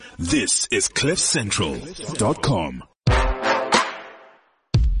This is CliffCentral.com.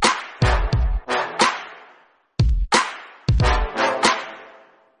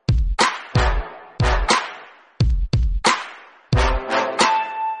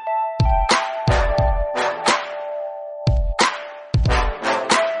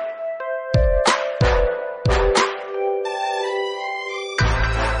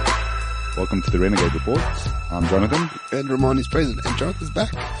 Welcome to the Renegade Report. I'm Jonathan. And Ramon is present. And Jonathan's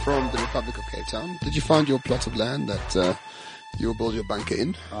back from the Republic of Cape Town. Did you find your plot of land that you will build your bunker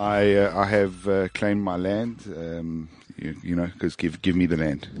in? I have claimed my land, because give me the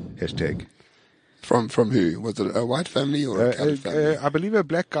land. Hashtag. From who? Was it a white family or a colored family? I believe a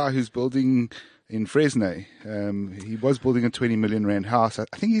black guy who's building in Fresno. He was building a 20 million rand house. I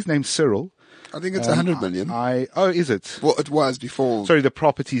think his name's Cyril. I think it's 100 million. Is it? Well, it was before. Sorry, the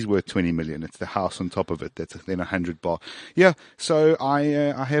property's worth 20 million. It's the house on top of it that's then 100 bar. Yeah, so I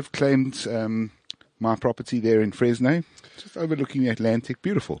have claimed my property there in Fresno, just overlooking the Atlantic.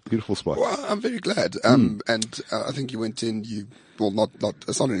 Beautiful, beautiful spot. Well, I'm very glad. And I think you went in.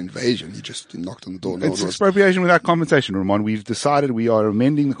 It's not an invasion. You just knocked on the door. It's expropriation without compensation, Ramon. We've decided we are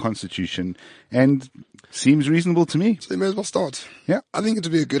amending the Constitution, and seems reasonable to me. So you may as well start. Yeah. I think it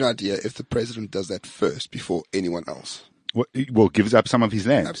would be a good idea if the president does that first before anyone else. Well, gives up some of his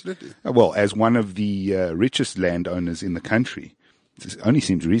land. Absolutely. Well, as one of the richest landowners in the country, it only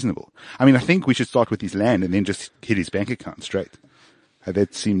seems reasonable. I mean, I think we should start with his land and then just hit his bank account straight.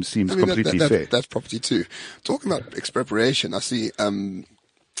 That seems completely fair. That's property too. Talking about expropriation, I see, who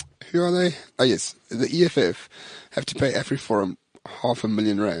are they? Oh yes, the EFF have to pay AfriForum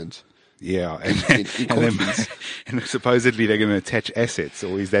R500,000. Yeah, and and supposedly they're going to attach assets,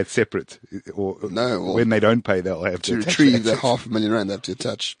 or is that separate? Or when they don't pay, they'll have to retrieve the R500,000. They have to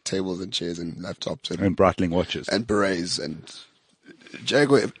attach tables and chairs and laptops and Breitling watches and berets and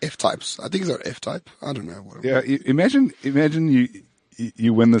Jaguar F-types. I think it's F-type. I don't know. Yeah, imagine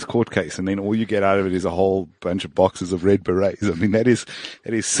you win this court case, and then all you get out of it is a whole bunch of boxes of red berets. I mean, that is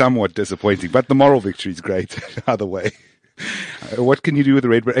somewhat disappointing, but the moral victory is great either way. What can you do with the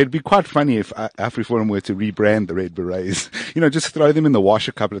red beret? It'd be quite funny if AfriForum were to rebrand the red berets. Just throw them in the wash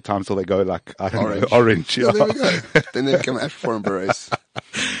a couple of times till they go like, orange. Yeah, there we go. Then they become AfriForum berets.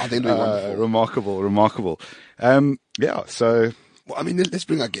 I think they're wonderful. Remarkable. So. Well, I mean, let's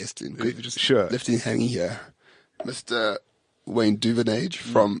bring our guest in. We're just lifting hanging here. Mr. Wayne Duvenage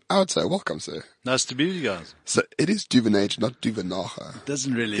from outside. Welcome, sir. Nice to be with you guys. So it is Duvenage, not Duvenage.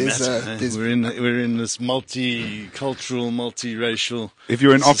 Doesn't really matter. We're in this multicultural, multiracial. If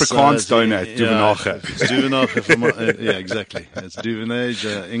you're an Afrikaans donor, Duvenage. It's Duvenage. Yeah, exactly. It's Duvenage,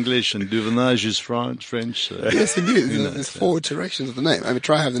 English, and Duvenage is French. Yes, indeed. There's 4 iterations of the name. I mean,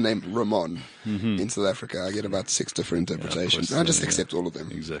 try have the name Ramon in South Africa. I get about 6 different interpretations. I just accept all of them.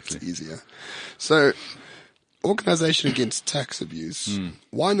 Exactly. It's easier. So, Organization Against Tax Abuse.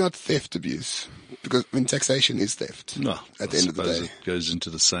 Why not theft abuse? Because taxation is theft. No, at the end of the day, it goes into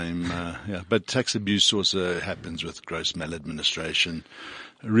the same. But tax abuse also happens with gross maladministration,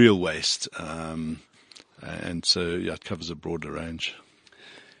 real waste, and so it covers a broader range.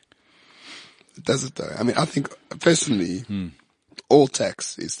 Does it though? I mean, I think personally, all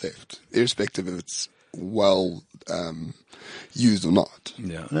tax is theft, irrespective of its used or not.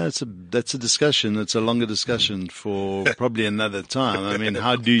 Yeah, that's a discussion. It's a longer discussion for probably another time. I mean,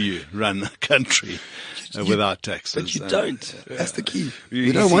 how do you run a country without taxes? But you don't. That's the key.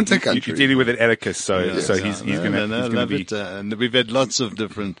 You don't want a country. You're dealing with an anarchist, so he's going to be. And we've had lots of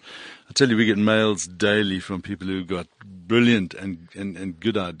different. I tell you, we get mails daily from people who got brilliant and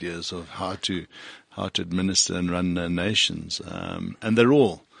good ideas of how to administer and run nations, and they're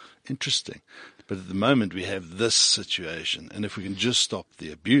all interesting. But at the moment, we have this situation, and if we can just stop the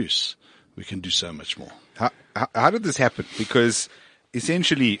abuse, we can do so much more. How did this happen? Because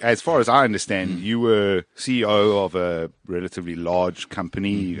essentially, as far as I understand, you were CEO of a relatively large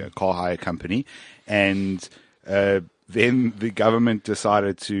company, a car hire company, and then the government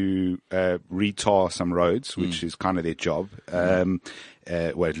decided to retar some roads, which is kind of their job. Well,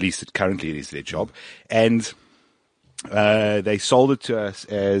 at least currently it is their job. And they sold it to us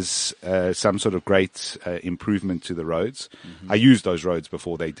as some sort of great improvement to the roads. I used those roads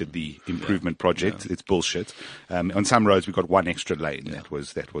before they did the improvement project. It's bullshit. On some roads we got 1 extra lane. That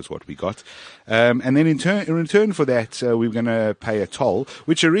was what we got. And then in return for that, we were going to pay a toll,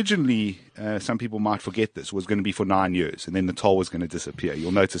 which originally, some people might forget this, was going to be for 9 years, and then the toll was going to disappear.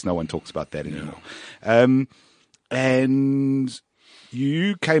 You'll notice no one talks about that anymore. And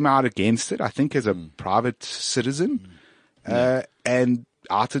you came out against it, I think, as a private citizen, and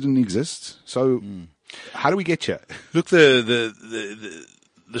art didn't exist. So how do we get here? Look,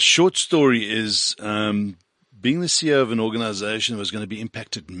 the the short story is, being the CEO of an organization was going to be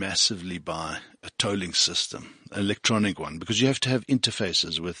impacted massively by a tolling system, an electronic one, because you have to have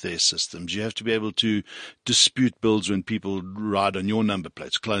interfaces with their systems. You have to be able to dispute bills when people ride on your number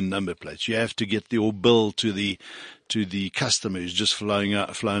plates, clone number plates. You have to get your bill to the customer who's just flown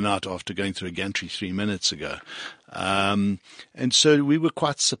out after going through a gantry 3 minutes ago. And so we were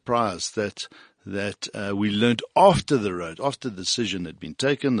quite surprised that we learned after the decision had been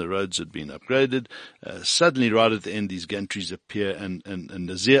taken, the roads had been upgraded. Suddenly, right at the end, these gantries appear, and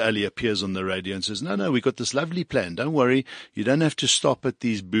Nazir Ali appears on the radio and says, "No, we got this lovely plan. Don't worry, you don't have to stop at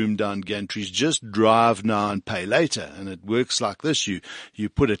these boom down gantries. Just drive now and pay later." And it works like this: you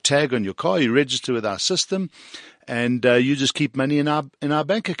put a tag on your car, you register with our system, and you just keep money in our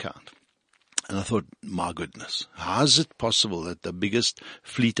bank account. And I thought, my goodness, how is it possible that the biggest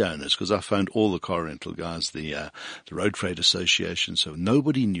fleet owners, because I phoned all the car rental guys, the Road Freight Association, so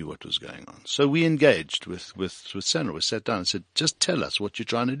nobody knew what was going on. So we engaged with Sandra. We sat down and said, just tell us what you're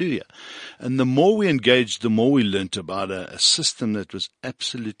trying to do here. And the more we engaged, the more we learnt about a system that was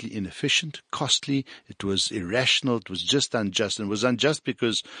absolutely inefficient, costly, it was irrational, it was just unjust. And it was unjust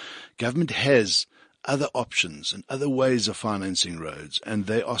because government has other options and other ways of financing roads, and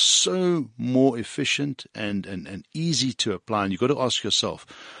they are so more efficient and easy to apply. And you've got to ask yourself,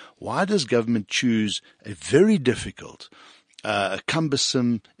 why does government choose a very difficult,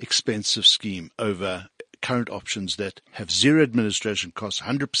 cumbersome, expensive scheme over current options that have zero administration costs,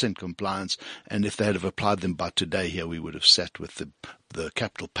 100% compliance, and if they had have applied them by today here, we would have sat with the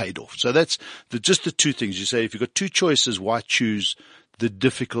capital paid off. So that's just the two things. You say, if you've got two choices, why choose the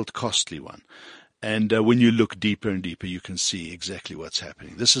difficult, costly one? And when you look deeper and deeper, you can see exactly what's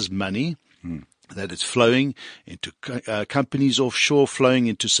happening. This is money that is flowing into companies offshore, flowing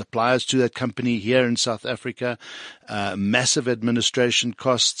into suppliers to that company here in South Africa, massive administration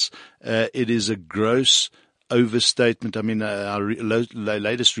costs. It is a gross overstatement. I mean, our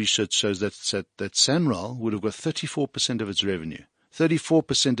latest research shows that SANRAL would have got 34% of its revenue.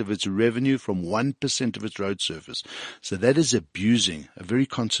 34% of its revenue from 1% of its road surface. So that is abusing a very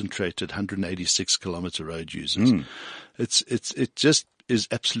concentrated 186 kilometer road users. It just is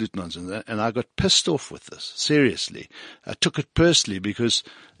absolute nonsense. And I got pissed off with this. Seriously. I took it personally because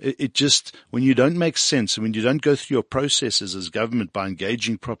it just, when you don't make sense and when you don't go through your processes as government by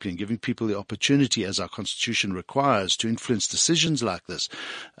engaging properly and giving people the opportunity, as our constitution requires, to influence decisions like this,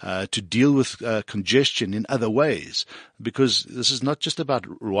 to deal with congestion in other ways, because this is not just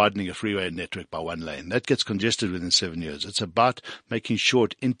about widening a freeway network by one lane. That gets congested within 7 years. It's about making sure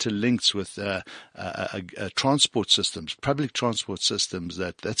it interlinks with transport systems, public transport systems.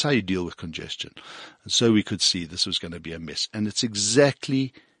 That's how you deal with congestion. And so we could see this was going to be a mess. And it's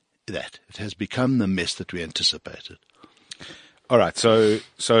exactly that. It has become the mess that we anticipated. All right. So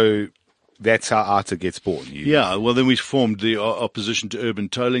that's how ARTA gets born. Yeah. Well, then we formed the Opposition to Urban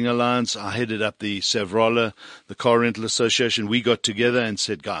Tolling Alliance. I headed up the Savrola, the Car Rental Association. We got together and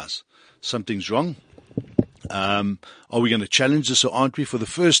said, guys, something's wrong. Are we going to challenge this or aren't we? For the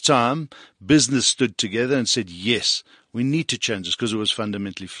first time, business stood together and said, yes, we need to change this because it was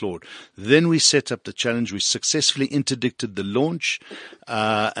fundamentally flawed. Then we set up the challenge. We successfully interdicted the launch,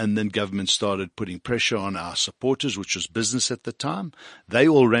 and then government started putting pressure on our supporters, which was business at the time. They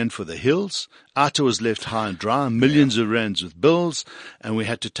all ran for the hills. ARTA was left high and dry, millions of rands with bills, and we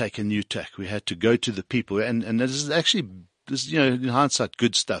had to take a new tack. We had to go to the people. And this is actually, in hindsight,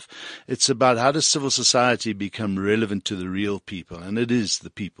 good stuff. It's about how does civil society become relevant to the real people, and it is the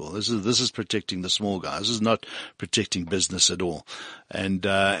people. This is protecting the small guys. This is not protecting business at all. And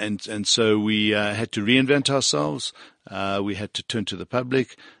so we had to reinvent ourselves. We had to turn to the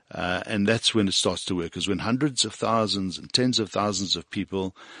public, and that's when it starts to work. Is when hundreds of thousands and tens of thousands of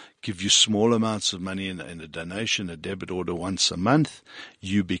people give you small amounts of money in a donation, a debit order once a month,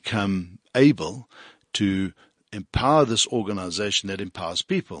 you become able to empower this organization that empowers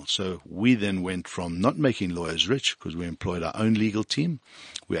people. So we then went from not making lawyers rich, because we employed our own legal team.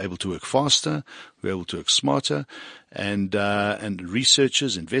 We were able to work faster. We were able to work smarter, and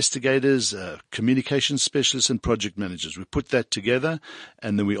researchers, investigators, communication specialists, and project managers. We put that together,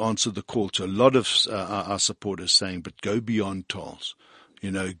 and then we answered the call to a lot of our supporters saying, but go beyond tolls.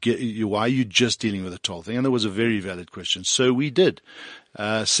 Why are you just dealing with a toll thing? And that was a very valid question. So we did.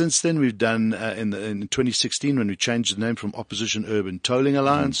 Since then, we've done, in 2016, when we changed the name from Opposition Urban Tolling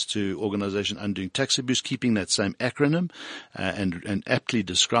Alliance to Organization Undoing Tax Abuse, keeping that same acronym, and aptly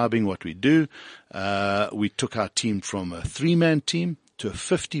describing what we do. We took our team from a 3-man team to a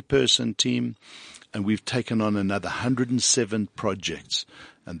 50-person team, and we've taken on another 107 projects.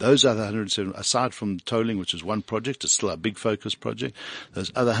 And those other 107, aside from tolling, which is one project, it's still a big focus project,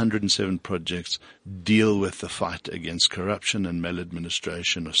 those other 107 projects deal with the fight against corruption and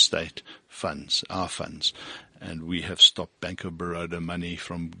maladministration of state funds, our funds. And we have stopped Bank of Baroda money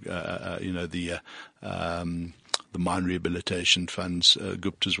from, the mine rehabilitation funds.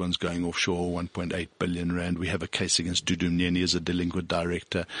 Gupta's one's going offshore, 1.8 billion rand. We have a case against Duvenage as a delinquent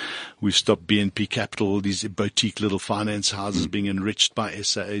director. We've stopped BNP Capital, all these boutique little finance houses being enriched by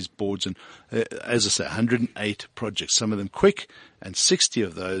SAA's boards. And as I say, 108 projects, some of them quick, and 60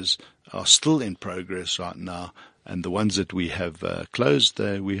 of those are still in progress right now. And the ones that we have closed,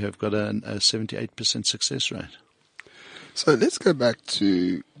 we have got a 78% success rate. So let's go back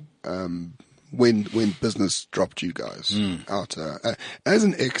to when business dropped you guys out. As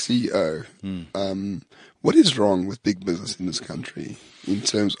an ex-CEO, what is wrong with big business in this country in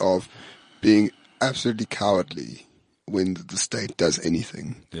terms of being absolutely cowardly when the state does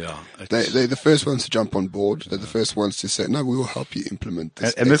anything? Yeah, they're the first ones to jump on board. They're the first ones to say, no, we will help you implement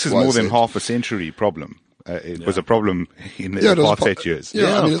this. And this is more than half a century problem. It was a problem in the apartheid years.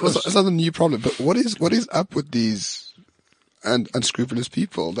 I mean, it's not a new problem. But what is up with these unscrupulous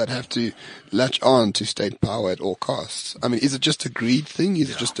people that have to latch on to state power at all costs? I mean, is it just a greed thing?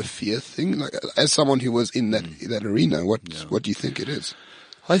 Is it just a fear thing? Like, as someone who was in that arena, what do you think it is?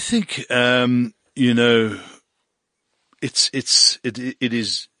 I think it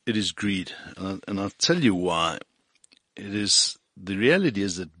is greed, and I'll tell you why. It is the reality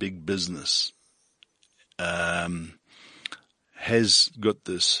is that big business has got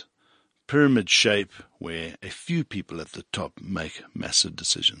this pyramid shape where a few people at the top make massive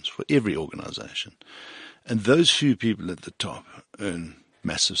decisions for every organization. And those few people at the top earn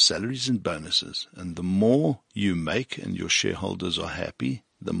massive salaries and bonuses. And the more you make and your shareholders are happy,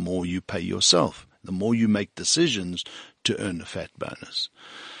 the more you pay yourself, the more you make decisions to earn a fat bonus.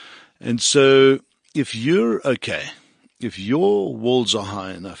 And so if you're okay, if your walls are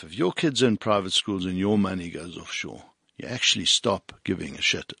high enough, if your kids are in private schools and your money goes offshore, you actually stop giving a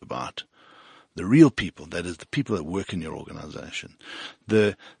shit about the real people, that is the people that work in your organization,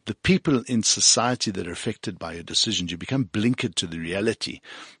 the people in society that are affected by your decisions. You become blinkered to the reality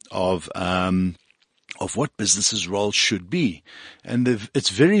of what businesses' role should be. And it's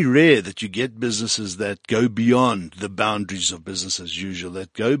very rare that you get businesses that go beyond the boundaries of business as usual,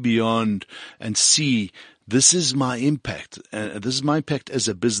 that go beyond and see this is my impact. This is my impact as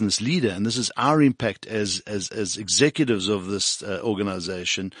a business leader, and this is our impact as executives of this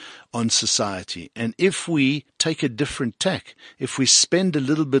organization on society. And if we take a different tack, if we spend a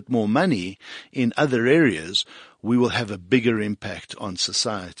little bit more money in other areas, we will have a bigger impact on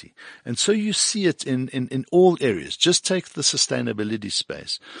society. And so you see it in all areas. Just take the sustainability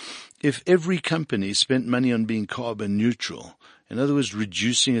space. If every company spent money on being carbon neutral, in other words,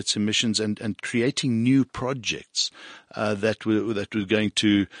 reducing its emissions and creating new projects that were going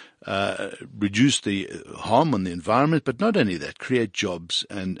to reduce the harm on the environment, but not only that, create jobs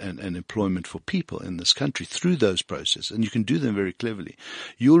and employment for people in this country through those processes. And you can do them very cleverly.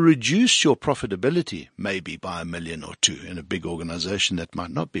 You'll reduce your profitability maybe by 1 million or 2 in a big organization. That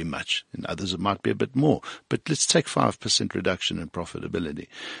might not be much. In others, it might be a bit more. But let's take 5% reduction in profitability,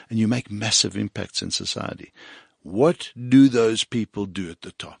 and you make massive impacts in society. What do those people do at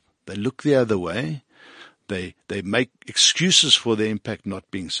the top? They look the other way. They make excuses for their impact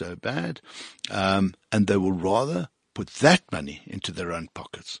not being so bad, and they will rather put that money into their own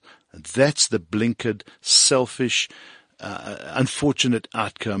pockets. And that's the blinkered, selfish, unfortunate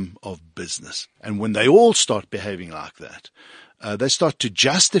outcome of business. And when they all start behaving like that, they start to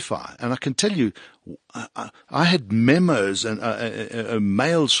justify. And I can tell you, I had memos and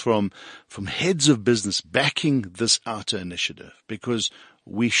mails from heads of business backing this outer initiative because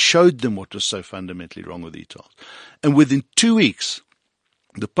we showed them what was so fundamentally wrong with ETOLs. And within 2 weeks,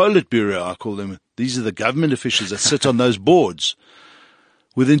 the Politburo, I call them, these are the government officials that sit on those boards.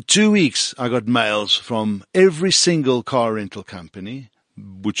 Within 2 weeks, I got mails from every single car rental company,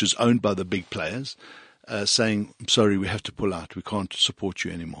 which is owned by the big players, saying, I'm sorry, we have to pull out. We can't support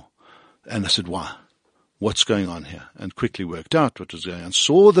you anymore. And I said, why? What's going on here? And quickly worked out what was going on.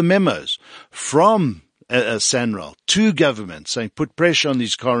 Saw the memos from SANRAL to government saying, put pressure on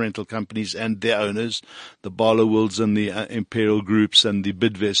these car rental companies and their owners, the Barloworlds and the Imperial Groups and the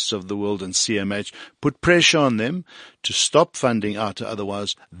Bidvests of the world and CMH, put pressure on them to stop funding out,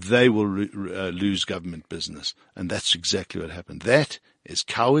 otherwise they will lose government business. And that's exactly what happened. That is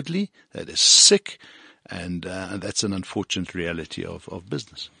cowardly, that is sick, and that's an unfortunate reality of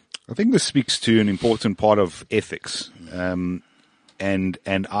business. I think this speaks to an important part of ethics. And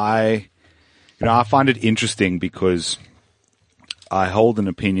I find it interesting because I hold an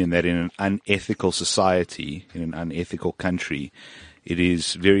opinion that in an unethical society, in an unethical country, it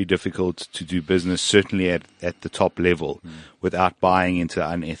is very difficult to do business, certainly at the top level, without buying into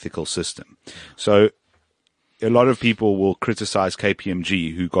an unethical system. So a lot of people will criticize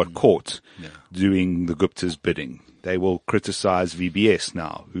KPMG, who got caught doing the Gupta's bidding. They will criticize VBS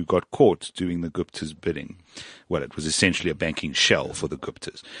now, who got caught doing the Gupta's bidding. Well, it was essentially a banking shell for the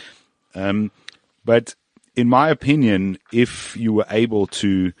Guptas. But in my opinion, if you were able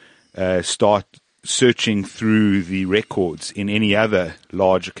to start searching through the records in any other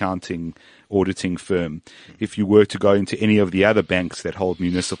large accounting auditing firm, if you were to go into any of the other banks that hold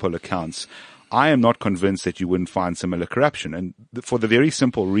municipal accounts, I am not convinced that you wouldn't find similar corruption. And for the very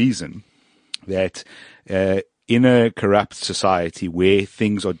simple reason that in a corrupt society where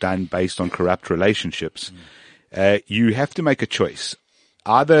things are done based on corrupt relationships, you have to make a choice.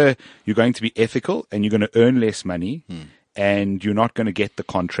 Either you're going to be ethical and you're going to earn less money and you're not going to get the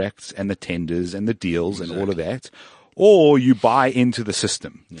contracts and the tenders and the deals and all of that, or you buy into the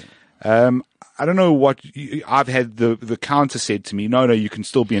system. I don't know what I've had the counter said to me. No, you can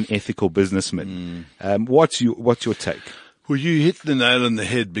still be an ethical businessman. What's your take? Well, you hit the nail on the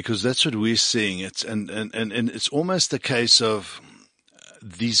head, because that's what we're seeing. It's and it's almost a case of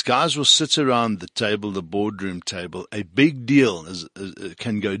these guys will sit around the table, the boardroom table. A big deal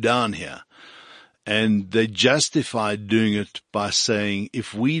can go down here, and they justify doing it by saying,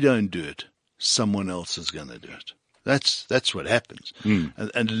 if we don't do it, someone else is going to do it. That's what happens.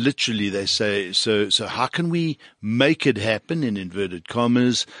 And literally they say, so how can we make it happen, in inverted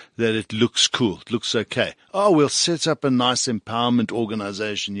commas, that it looks cool, it looks okay? Oh, we'll set up a nice empowerment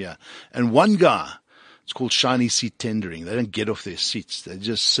organization here. And one guy, it's called shiny seat tendering. They don't get off their seats. They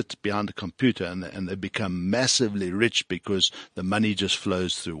just sit behind a computer and they become massively rich because the money just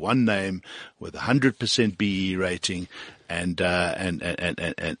flows through one name with 100% BE rating. And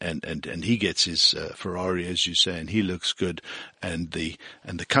he gets his Ferrari, as you say, and he looks good. And the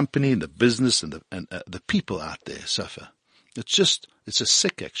company and the business and the people out there suffer. It's a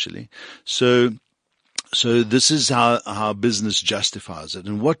sick, actually. So this is how business justifies it.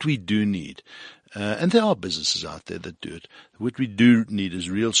 And what we do need, and there are businesses out there that do it. What we do need is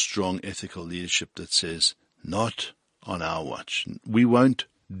real strong ethical leadership that says, not on our watch. We won't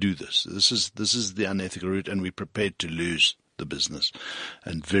do this. This is the unethical route, and we're prepared to lose the business.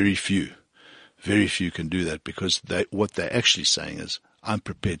 And very few can do that, because what they're actually saying is, I'm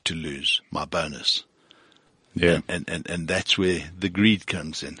prepared to lose my bonus. Yeah. And that's where the greed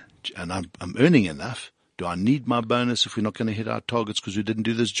comes in. And I'm earning enough. Do I need my bonus if we're not going to hit our targets because we didn't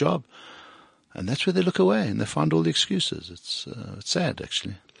do this job? And that's where they look away and they find all the excuses. It's sad,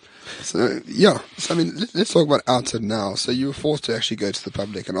 actually. So, yeah. So, I mean, let's talk about outside now. So you were forced to actually go to the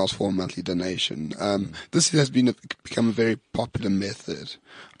public and ask for a monthly donation. This has become a very popular method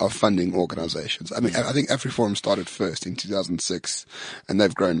of funding organizations. I mean, I think AfriForum started first in 2006, and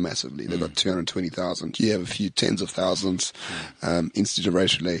they've grown massively. They've got 220,000. You have a few tens of thousands. Institute of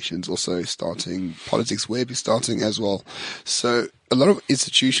Race Relations also starting. Politics Web is starting as well. So a lot of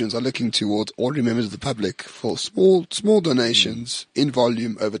institutions are looking towards ordinary members of the public for small donations in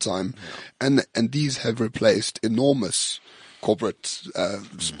volume over time. And these have replaced enormous corporate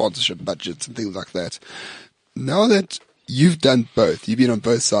sponsorship budgets and things like that. Now that you've done both, you've been on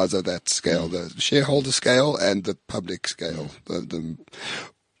both sides of that scale, the shareholder scale and the public scale.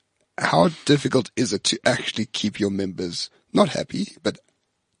 How difficult is it to actually keep your members not happy, but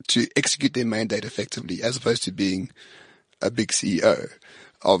to execute their mandate effectively, as opposed to being a big CEO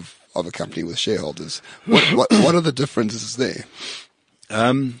of a company with shareholders? What are the differences there?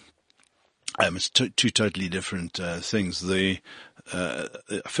 It's two totally different things.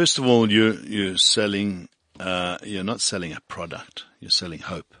 First of all, you're selling. You're not selling a product. You're selling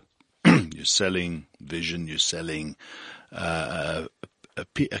hope. You're selling vision. You're selling a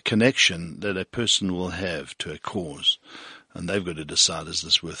connection that a person will have to a cause. And they've got to decide, is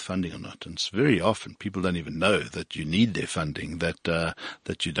this worth funding or not? And it's very often people don't even know that you need their funding, that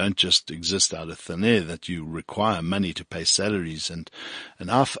you don't just exist out of thin air, that you require money to pay salaries. And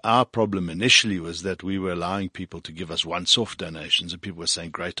our problem initially was that we were allowing people to give us once-off donations, and people were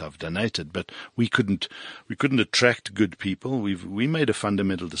saying, great, I've donated, but we couldn't attract good people. We made a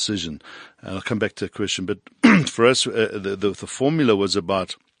fundamental decision. I'll come back to the question, but for us, the formula was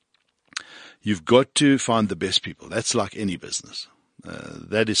about, you've got to find the best people. That's like any business.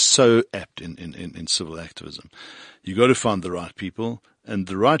 That is so apt in civil activism. You've got to find the right people, and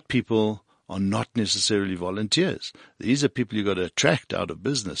the right people are not necessarily volunteers. These are people you've got to attract out of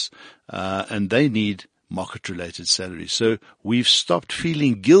business, and they need market-related salaries. So we've stopped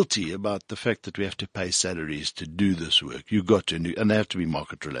feeling guilty about the fact that we have to pay salaries to do this work. You've got to, and they have to be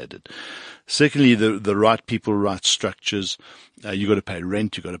market-related. Secondly, the right people, right structures. You've got to pay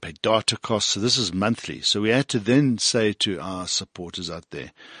rent, you've got to pay data costs. So this is monthly. So we had to then say to our supporters out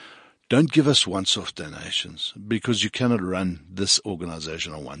there, don't give us once-off donations, because you cannot run this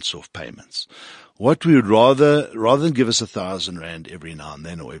organization on once-off payments. What we would rather than give us 1,000 rand every now and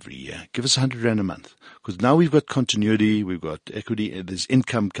then or every year, give us 100 rand a month. Because now we've got continuity, we've got equity, there's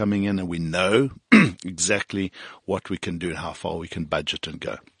income coming in, and we know exactly what we can do and how far we can budget and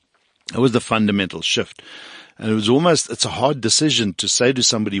go. That was the fundamental shift. And it's a hard decision to say to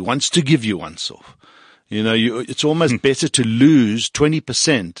somebody who wants to give you once off. It's almost better to lose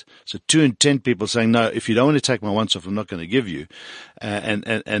 20%. So 2 in 10 people saying, no, if you don't want to take my once off, I'm not going to give you.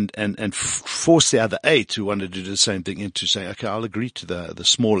 And force the other 8 who wanted to do the same thing into saying, okay, I'll agree to the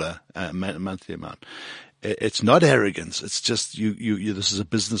smaller, monthly amount. It's not arrogance. It's just this is a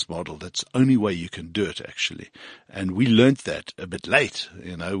business model. That's the only way you can do it, actually. And we learned that a bit late.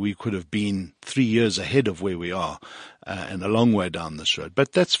 We could have been 3 years ahead of where we are, and a long way down this road.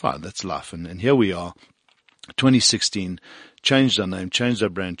 But that's fine. That's life. And here we are. 2016, changed our name, changed our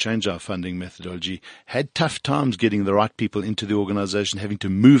brand, changed our funding methodology, had tough times getting the right people into the organization, having to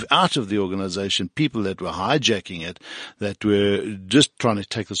move out of the organization, people that were hijacking it, that were just trying to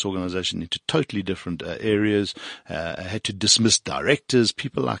take this organization into totally different areas, had to dismiss directors,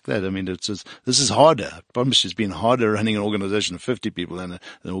 people like that. I mean, this is harder. I promise you, it's been harder running an organization of 50 people than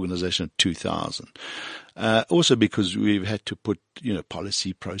an organization of 2,000. Also because we've had to put,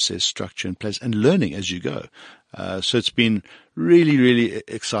 policy, process, structure in place and learning as you go. So it's been really, really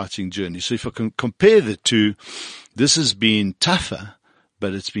exciting journey. So if I can compare the two, this has been tougher,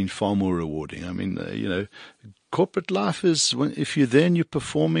 but it's been far more rewarding. I mean, corporate life is if you're there and you're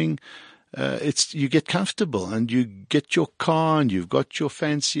performing, you get comfortable and you get your car and you've got your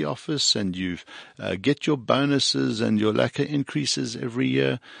fancy office and you've get your bonuses and your lacquer increases every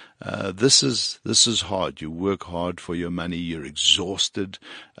year. This is hard. You work hard for your money. You're exhausted.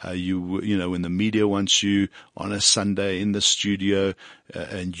 When the media wants you on a Sunday in the studio,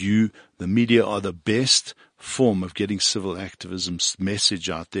 and the media are the best form of getting civil activism's message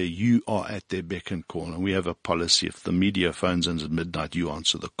out there. You are at their beck and call. And we have a policy. If the media phones in at midnight, you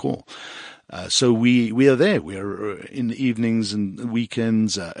answer the call. So we are there. We are in the evenings and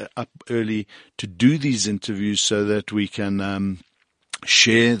weekends, up early to do these interviews so that we can,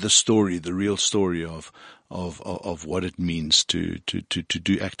 share the story, the real story of what it means to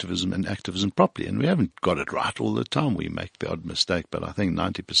do activism and activism properly. And we haven't got it right all the time. We make the odd mistake, but I think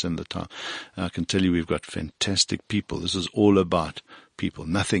 90% of the time, I can tell you we've got fantastic people. This is all about people,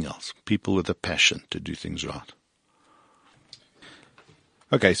 nothing else. People with a passion to do things right.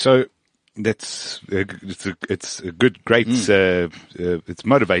 Okay, so it's a good, great, it's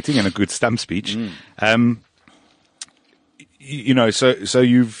motivating and a good stump speech. So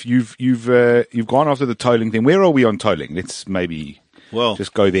you've gone after the tolling thing. Where are we on tolling? Let's maybe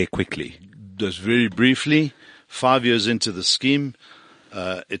just go there quickly. Just very briefly, 5 years into the scheme,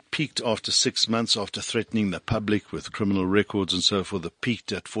 it peaked after 6 months after threatening the public with criminal records and so forth. It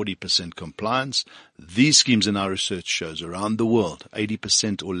peaked at 40% compliance. These schemes in our research shows around the world,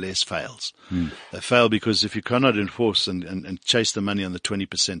 80% or less fails. They fail because if you cannot enforce and chase the money on the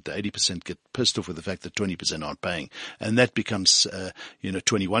 20%, the 80% get pissed off with the fact that 20% aren't paying. And that becomes,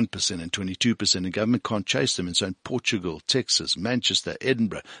 21% and 22%, and government can't chase them. And so in Portugal, Texas, Manchester,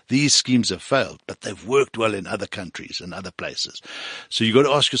 Edinburgh, these schemes have failed, but they've worked well in other countries and other places. So you've got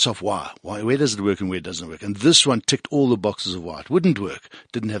to ask yourself why. Where does it work and where doesn't it work? And this one ticked all the boxes of why it wouldn't work.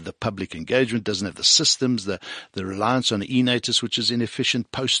 Didn't have the public engagement, doesn't have the systems, the reliance on e-notice, which is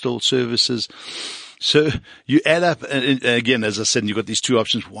inefficient, postal services. So you add up, and again, as I said, you've got these two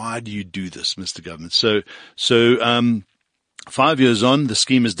options. Why do you do this, Mr. Government? So 5 years on, the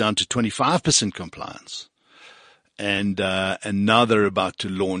scheme is down to 25% compliance. And now they're about to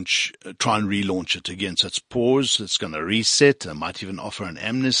try and relaunch it again. So it's paused. It's going to reset. I might even offer an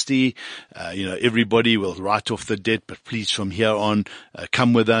amnesty. Everybody will write off the debt, but please from here on,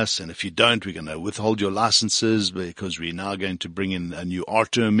 come with us. And if you don't, we're going to withhold your licenses because we're now going to bring in a new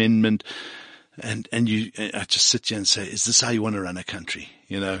ARTO amendment. And I just sit here and say, is this how you want to run a country?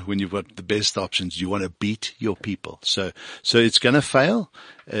 When you've got the best options, you want to beat your people. So it's going to fail.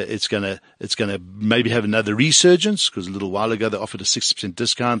 It's going to maybe have another resurgence because a little while ago they offered a 60%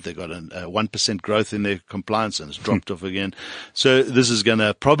 discount. They got a 1% growth in their compliance and it's dropped off again. So this is going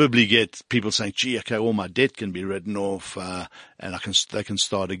to probably get people saying, gee, okay, all my debt can be written off, and they can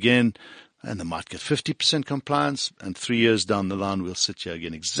start again. and they might get 50% compliance, and 3 years down the line, we'll sit here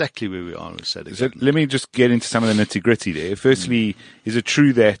again exactly where we are. So let me just get into some of the nitty-gritty there. Firstly, is it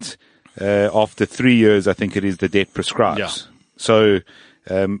true that after 3 years, I think it is, the debt prescribes? Yeah. So,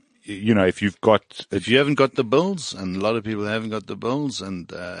 if you haven't got the bills, and a lot of people haven't got the bills, and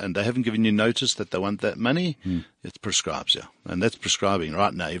they haven't given you notice that they want that money, it prescribes, yeah. And that's prescribing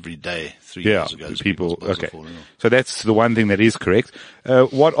right now every day, 3 years ago. People, okay. So that's the one thing that is correct.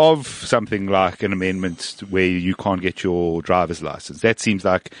 What of something like an amendment where you can't get your driver's license? That seems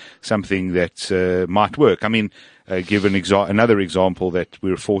like something that might work. I mean, give another example that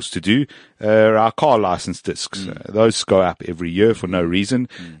we're forced to do, our car license discs. Those go up every year for no reason.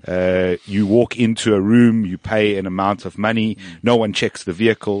 You walk into a room, you pay an amount of money, no one checks the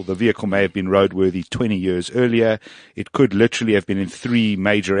vehicle. The vehicle may have been roadworthy 20 years earlier. It could literally have been in 3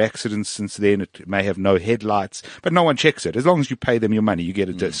 major accidents since then. It may have no headlights, but no one checks it. As long as you pay them your money, you get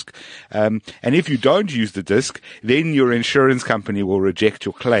a disc. And if you don't use the disc, then your insurance company will reject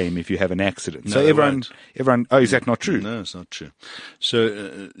your claim if you have an accident. No, so everyone, is that not true? No, it's not true.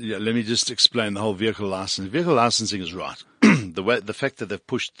 So, let me just explain the whole vehicle license. Vehicle licensing is right. The fact that they've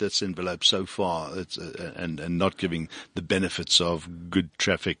pushed this envelope so far, and not giving the benefits of good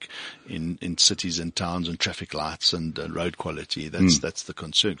traffic in cities and towns and traffic lights and road quality, that's the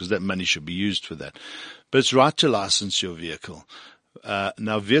concern, because that money should be used for that. But it's right to license your vehicle.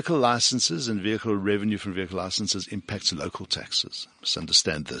 Now, vehicle licenses and vehicle revenue from vehicle licenses impacts local taxes. Must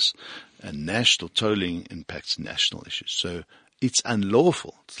understand this. And national tolling impacts national issues. So it's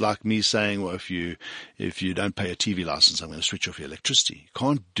unlawful. It's like me saying, well, if you don't pay a TV license, I'm going to switch off your electricity. You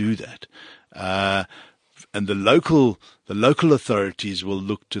can't do that. And the local authorities will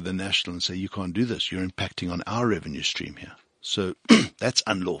look to the national and say, you can't do this. You're impacting on our revenue stream here. So that's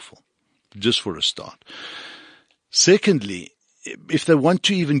unlawful, just for a start. Secondly, if they want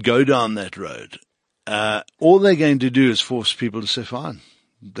to even go down that road, all they're going to do is force people to say, fine,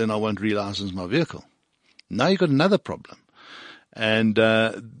 then I won't relicense my vehicle. Now you've got another problem. And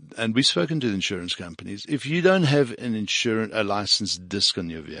we've spoken to the insurance companies. If you don't have a licensed disc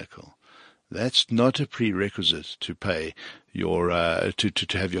on your vehicle, that's not a prerequisite to pay your,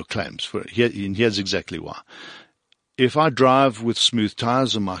 to have your claims for it. And here's exactly why. If I drive with smooth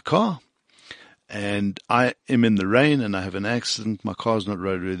tires on my car, and I am in the rain and I have an accident, my car's not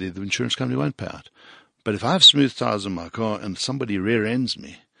roadworthy, the insurance company won't pay out. But if I have smooth tires on my car and somebody rear ends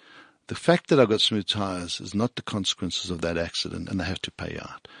me, the fact that I've got smooth tires is not the consequences of that accident, and they have to pay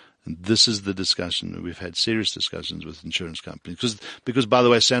out. And this is the discussion. We've had serious discussions with insurance companies. Because by the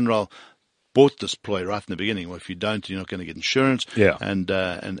way, Sanral bought this ploy right in the beginning. Well, if you don't, you're not going to get insurance. Yeah. And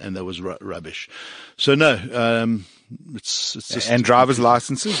that was rubbish. So no, it's just. And driver's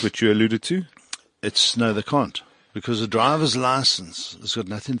licenses, which you alluded to? No, they can't, because a driver's license has got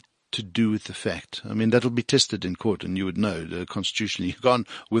nothing to do with the fact. I mean, that'll be tested in court, and you would know constitutionally. You can't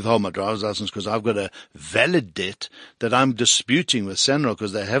withhold my driver's license because I've got a valid debt that I'm disputing with Sanral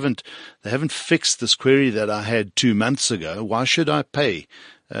because they haven't fixed this query that I had 2 months ago. Why should I pay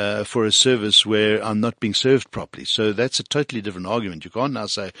for a service where I'm not being served properly? So that's a totally different argument. You can't now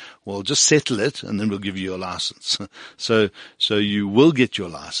say, well, just settle it and then we'll give you your license. So you will get your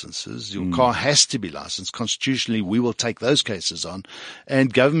licenses. Your car has to be licensed. Constitutionally, we will take those cases on.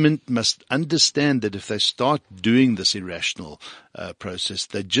 And government must understand that if they start doing this irrational process,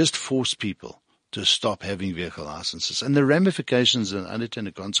 they just force people to stop having vehicle licenses. And the ramifications and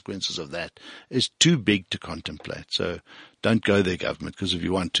unintended consequences of that is too big to contemplate. So don't go there, government, because if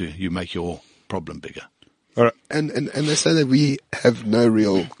you want to, you make your problem bigger. All right. And they say that we have no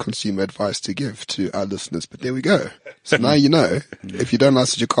real consumer advice to give to our listeners, but there we go. So now you know, if you don't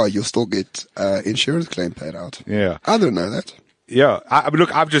license your car, you'll still get insurance claim paid out. Yeah. I didn't know that. Yeah.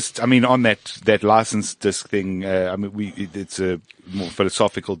 On that license disc thing, it's a more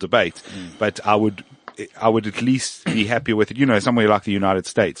philosophical debate, but I would at least be happier with it. Somewhere like the United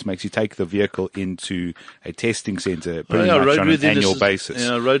States makes you take the vehicle into a testing center pretty much on an annual basis.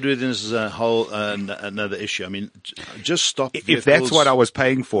 Roadworthiness is a whole, another issue. I mean, just stop vehicles. If that's what I was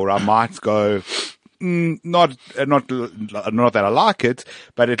paying for, I might go, not that I like it,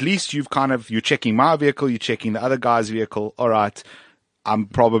 but at least you're checking my vehicle, you're checking the other guy's vehicle. All right, I'm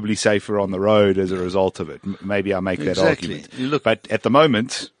probably safer on the road as a result of it. Maybe I make that argument. But at the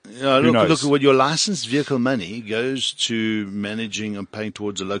moment, who knows? Look, your licensed vehicle money goes to managing and paying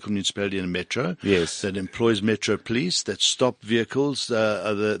towards a local municipality and a metro. Yes. That employs metro police, that stop vehicles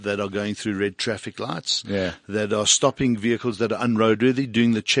that are going through red traffic lights. Yeah. That are stopping vehicles that are unroadworthy,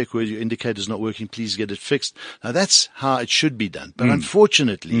 doing the check where your indicator's not working, please get it fixed. Now that's how it should be done. But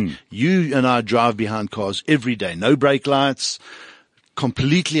unfortunately, you and I drive behind cars every day. No brake lights.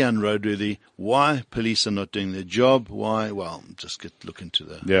 completely unroadworthy. Why? Police are not doing their job. Why? Well, just look into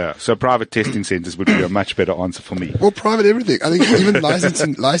the... Yeah, so private testing centers would be a much better answer for me. Well, private everything. I think even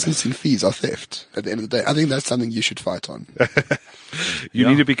licensing fees are theft at the end of the day. I think that's something you should fight on. You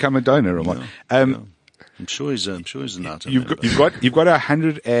need to become a donor, Ramon. I'm sure he's an item. You've got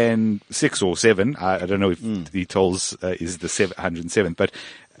 106 or 7. I don't know if the tolls is the 107, but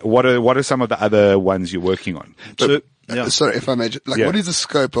what are some of the other ones you're working on? Sorry, if I may, what is the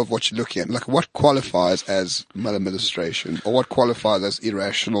scope of what you're looking at? Like, what qualifies as maladministration, or what qualifies as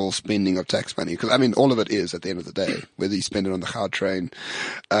irrational spending of tax money? Because, I mean, all of it is, at the end of the day, whether you spend it on the Gautrain,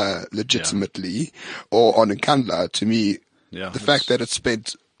 legitimately, or on Nkandla, to me, the fact that it's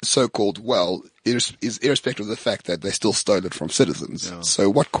spent so-called well is irrespective of the fact that they still stole it from citizens. Yeah. So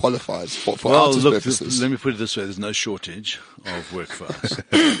what qualifies for artist purposes? Let me put it this way. There's no shortage of work for us.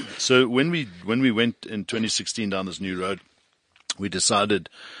 So when we went in 2016 down this new road, we sat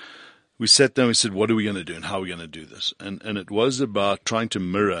down, we said, what are we going to do and how are we going to do this? And it was about trying to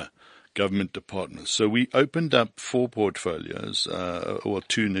mirror government departments. So we opened up 4 portfolios, or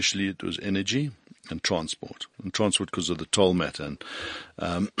 2 initially. It was energy and transport. And transport because of the toll matter.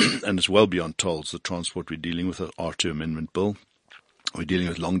 And it's well beyond tolls. The transport, we're dealing with an R2 amendment bill. We're dealing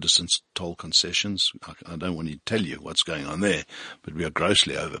with long-distance toll concessions. I don't want to tell you what's going on there, but we are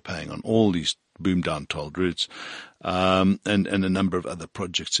grossly overpaying on all these boom-down tolled routes, and a number of other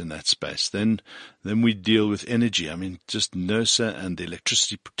projects in that space. Then we deal with energy. I mean, just NERSA and the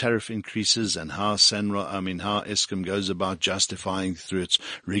electricity tariff increases and how Eskom goes about justifying through its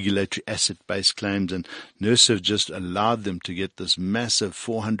regulatory asset-based claims. And NERSA have just allowed them to get this massive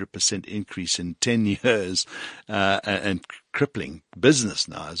 400% increase in 10 years, and crippling business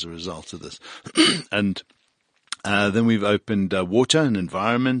now as a result of this. And then we've opened water and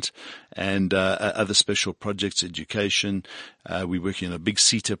environment and other special projects, education. We're working on a big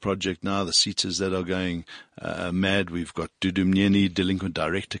CETA project now, the CETAs that are going mad. We've got Duvenage, delinquent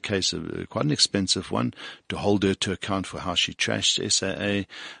director case, quite an expensive one, to hold her to account for how she trashed SAA.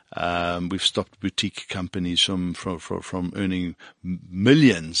 We've stopped boutique companies from earning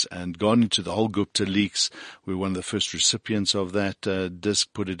millions and gone into the whole Gupta leaks. We're one of the first recipients of that.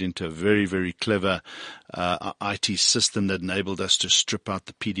 DISC put it into a very, very clever IT system that enabled us to strip out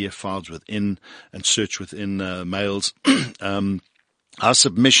the PDF files within and search within mails. Our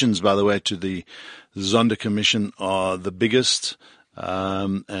submissions, by the way, to the Zonda Commission are the biggest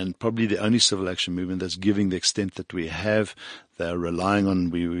and probably the only civil action movement that's giving the extent that we have. They're relying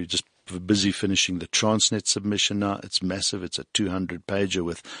on, we're just busy finishing the Transnet submission now. It's massive. It's a 200-pager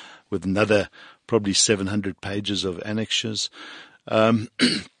with another probably 700 pages of annexures.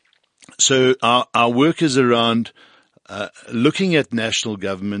 So our work is around looking at national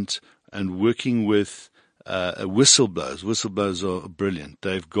government and working with whistleblowers. Whistleblowers are brilliant.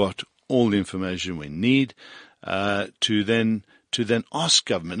 They've got all the information we need to then ask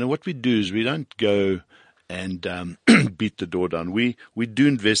government. And what we do is we don't go and beat the door down. We do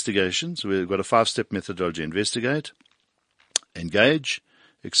investigations. We've got a 5-step methodology: investigate, engage,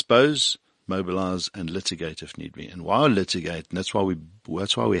 expose, mobilize, and litigate if need be. And why litigate? And that's why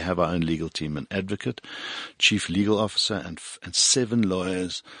we have our own legal team: an advocate, chief legal officer, and 7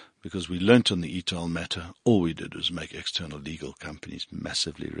 lawyers. Because we learnt on the e-toll matter, all we did was make external legal companies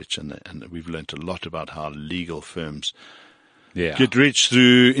massively rich, and we've learnt a lot about how legal firms get rich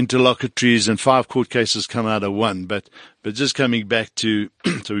through interlocutories, and 5 court cases come out of 1. But just coming back to,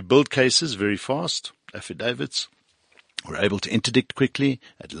 so we build cases very fast, affidavits. We're able to interdict quickly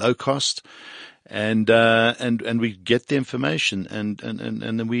at low cost, and we get the information, and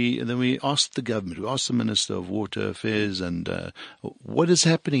then we ask the government, we ask the Minister of Water Affairs, and what is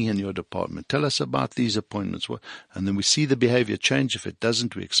happening in your department? Tell us about these appointments. And then we see the behavior change. If it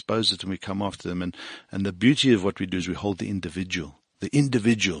doesn't, we expose it and we come after them. And the beauty of what we do is we hold the individual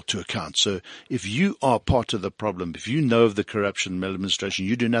to account. So if you are part of the problem, if you know of the corruption, maladministration,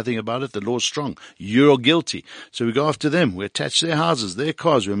 you do nothing about it, the law's strong. You're guilty. So we go after them. We attach their houses, their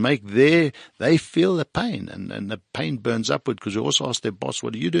cars. We make they feel the pain, and the pain burns upward, because we also ask their boss,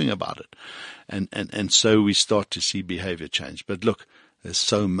 what are you doing about it? And so we start to see behavior change. But look, there's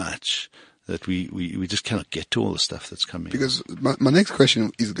so much that we just cannot get to all the stuff that's coming. Because my next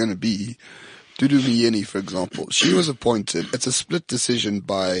question is going to be, Dudu Miyeni, for example, she was appointed. It's a split decision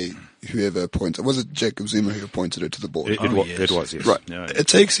by whoever appointed. Was it Jacob Zuma who appointed her to the board? It was, yes. Right. Yeah. It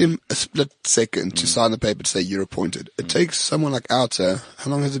takes him a split second to sign the paper to say you're appointed. It takes someone like Outer,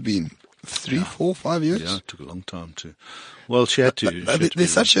 how long has it been? 3, 4, 5 years? Yeah, it took a long time to. Well, she had to.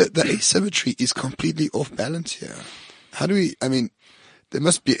 The asymmetry is completely off balance here. How do we,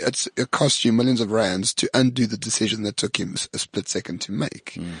 it cost you millions of rands to undo the decision that took him a split second to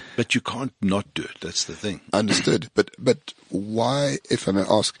make. But you can't not do it. That's the thing. Understood. But why, if I may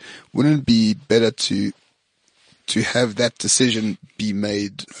ask, wouldn't it be better to have that decision be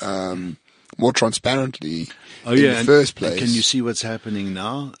made more transparently in the first place? Can you see what's happening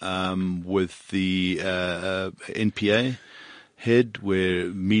now with the NPA head, where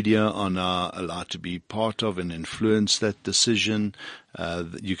media are now allowed to be part of and influence that decision?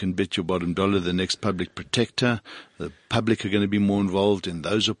 You can bet your bottom dollar the next public protector, the public are going to be more involved in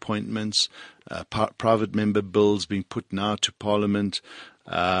those appointments. Private member bills being put now to Parliament.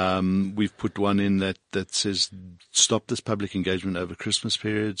 We've put one in that says stop this public engagement over Christmas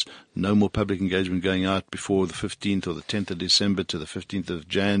periods. No more public engagement going out before the 15th or the 10th of December to the 15th of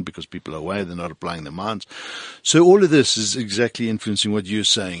Jan because people are away. They're not applying their minds. So all of this is exactly influencing what you're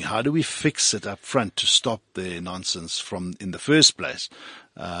saying. How do we fix it up front to stop the nonsense from in the first place?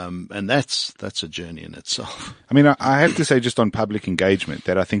 And that's a journey in itself. I mean, I have to say just on public engagement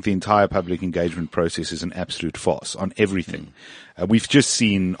that I think the entire public engagement process is an absolute farce on everything. We've just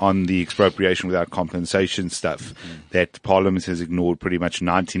seen on the expropriation without compensation stuff that Parliament has ignored pretty much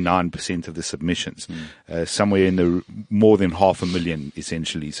 99% of the submissions. Somewhere in the more than 500,000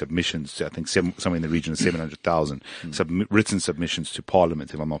 essentially submissions. I think somewhere in the region of 700,000 written submissions to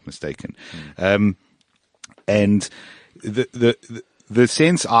Parliament, if I'm not mistaken. And the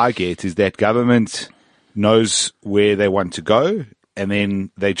sense I get is that government knows where they want to go, and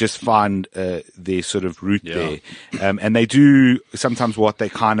then they just find their sort of route there. And they do sometimes what they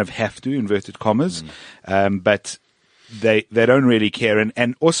kind of have to, inverted commas, but they don't really care.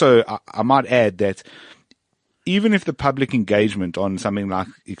 And also, I might add that even if the public engagement on something like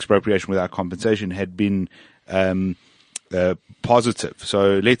expropriation without compensation had been positive.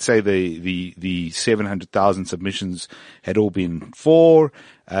 So let's say the 700,000 submissions had all been for,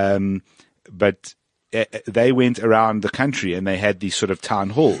 but they went around the country and they had these sort of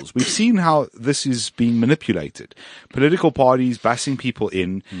town halls. We've seen how this is being manipulated. Political parties busing people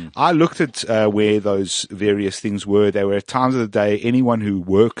in. I looked at where those various things were. They were at times of the day anyone who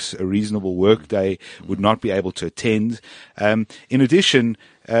works a reasonable work day would not be able to attend. In addition,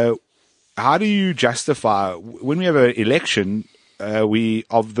 how do you justify when we have an election?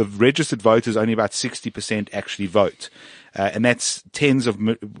 Of the registered voters, only about 60% actually vote. And that's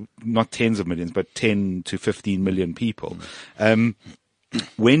not tens of millions, but 10 to 15 million people.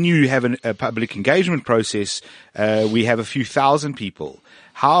 When you have a public engagement process, we have a few thousand people.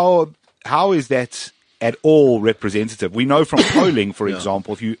 How is that at all representative? We know from polling, for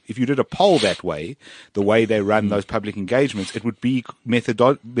example, if you did a poll that way, the way they run those public engagements, it would be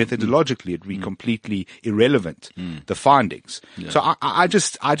methodologically, it'd be completely irrelevant, the findings. So I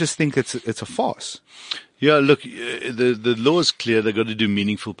just think it's a farce. Yeah, look, the law is clear. They've got to do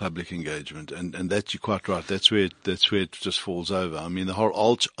meaningful public engagement, and that you're quite right. That's where it just falls over. I mean, the whole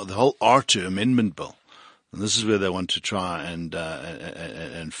R2 amendment bill, and this is where they want to try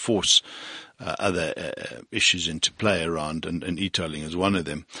and force other issues into play around, and e-tolling is one of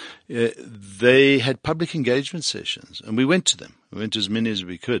them. They had public engagement sessions, and we went to them. We went to as many as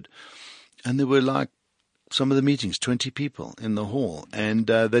we could, and there were like some of the meetings, 20 people in the hall, and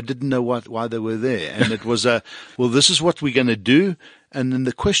they didn't know why they were there. And it was well, this is what we're going to do. And then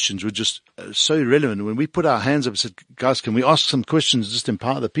the questions were just so irrelevant. When we put our hands up and said, guys, can we ask some questions, just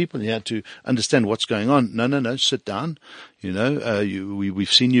empower the people? And you had to understand what's going on. No, sit down. You know,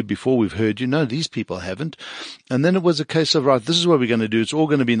 we've seen you before. We've heard you. No, these people haven't. And then it was a case of, right, this is what we're going to do. It's all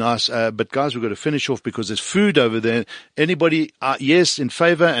going to be nice. But guys, we've got to finish off because there's food over there. Anybody, yes, in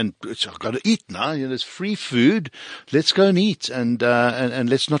favor? And I've got to eat now. You know, there's free food. Let's go and eat. And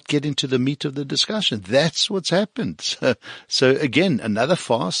let's not get into the meat of the discussion. That's what's happened. So again, another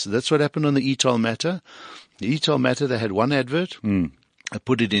farce. That's what happened on the e-toll matter. The e-toll matter, they had one advert. I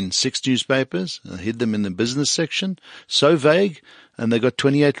put it in 6 newspapers. I hid them in the business section. So vague. And they got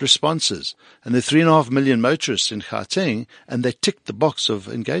 28 responses. And there are 3.5 million motorists in Gauteng, and they ticked the box of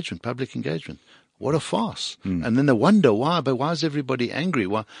engagement, public engagement. What a farce. And then they wonder why, but why is everybody angry?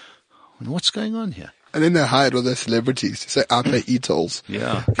 What's going on here? And then they hired all their celebrities to say, I pay e-tolls.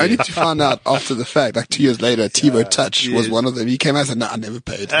 Yeah. Only to find out after the fact, like 2 years later, TiVo Touch was one of them. He came out and said, no, I never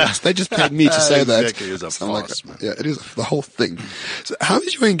paid. They just paid me to say that. Exactly. It was a farce, man. Yeah, it is the whole thing. So how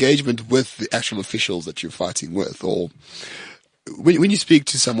is your engagement with the actual officials that you're fighting with? Or when you speak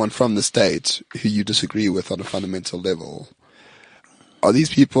to someone from the state who you disagree with on a fundamental level, are these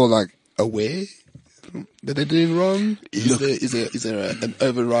people like aware that they're doing wrong? Is there an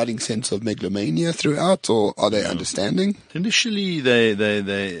overriding sense of megalomania throughout, or are they understanding? Initially,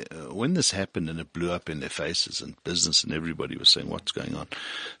 they when this happened and it blew up in their faces and business and everybody was saying what's going on,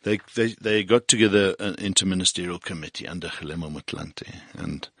 they got together an interministerial committee under Helemo Motlanthe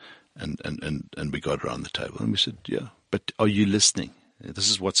and we got around the table and we said, yeah, but are you listening? This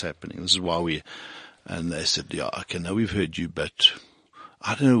is what's happening. This is why and they said, yeah, okay, now we've heard you, but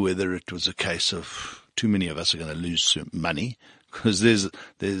I don't know whether it was a case of too many of us are going to lose money, because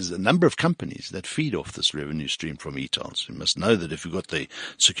there's a number of companies that feed off this revenue stream from e-tolls. You must know that if you've got the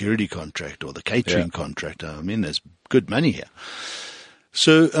security contract or the catering contract, I mean, there's good money here.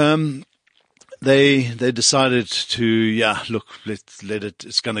 So, they decided to, look, let's let it,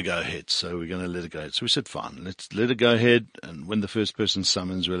 it's going to go ahead. So we're going to let it go ahead. So we said, fine, let's let it go ahead. And when the first person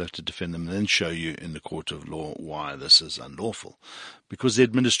summons, we'll have to defend them and then show you in the court of law why this is unlawful. Because the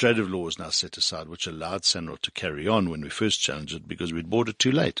administrative law is now set aside, which allowed SANRAL to carry on when we first challenged it, because we'd bought it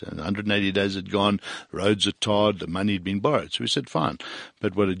too late. And 180 days had gone, roads are tarred, the money had been borrowed. So we said, fine.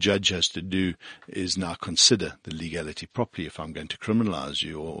 But what a judge has to do is now consider the legality properly if I'm going to criminalize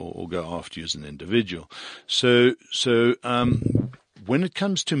you or go after you as an individual. So when it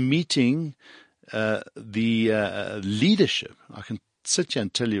comes to meeting the leadership, I can sit here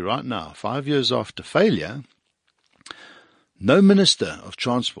and tell you right now, 5 years after failure, no Minister of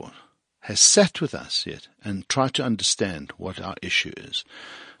Transport has sat with us yet and tried to understand what our issue is.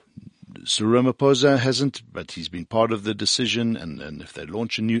 Cyril Ramaphosa hasn't, but he's been part of the decision, and if they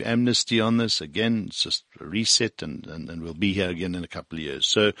launch a new amnesty on this, again, it's just a reset, and we'll be here again in a couple of years.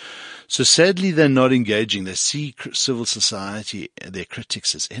 So sadly, they're not engaging. They see civil society, their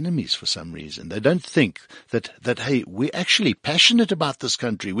critics, as enemies for some reason. They don't think that hey, we're actually passionate about this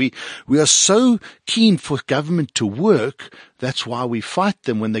country. We are so keen for government to work. That's why we fight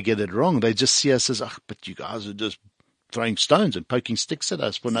them when they get it wrong. They just see us as, but you guys are just throwing stones and poking sticks at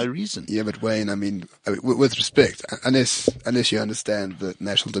us for no reason. Yeah, but Wayne, I mean, with respect, unless you understand the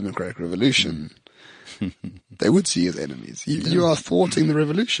National Democratic Revolution, they would see you as enemies. You are thwarting the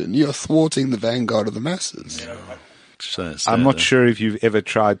revolution. You are thwarting the vanguard of the masses. Yeah. I'm not sure if you've ever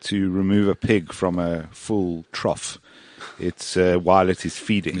tried to remove a pig from a full trough. It's while it is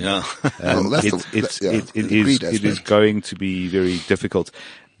feeding. Yeah. It is going to be very difficult.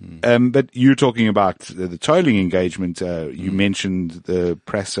 But you're talking about the tolling engagement. You mentioned the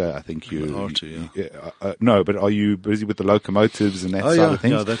presser. I think no, but are you busy with the locomotives and that side of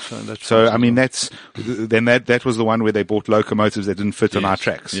things? Yeah, that's so. I mean, that was the one where they bought locomotives that didn't fit on our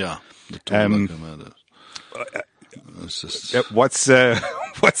tracks. Yeah, the locomotives. What's the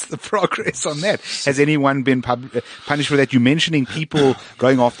progress on that? Has anyone been punished for that? You're mentioning people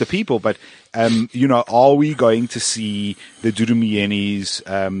going after people, but are we going to see the Dudumiyenis,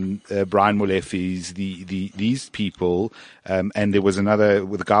 Brian Molefis, these people, and there was another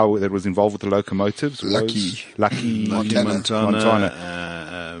with a guy that was involved with the locomotives, Lucky Montana,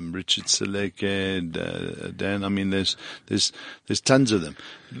 Richard Seleke, Dan. I mean, there's tons of them.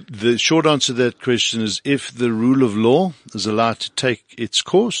 The short answer to that question is, if the rule of law is allowed to take its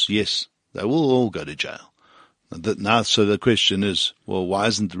course, yes, they will all go to jail. So the question is, well, why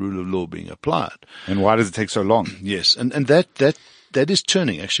isn't the rule of law being applied? And why does it take so long? Yes, and that is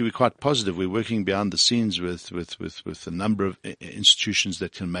turning. Actually, we're quite positive. We're working behind the scenes with a number of institutions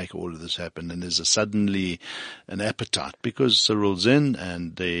that can make all of this happen. And there's suddenly an appetite, because Cyril's in,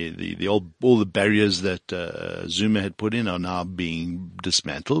 and all the barriers that Zuma had put in are now being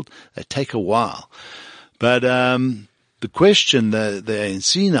dismantled. They take a while, but the question that the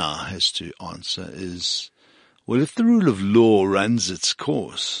ANC now has to answer is, well, if the rule of law runs its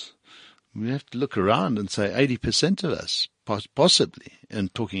course, we have to look around and say 80% of us, possibly,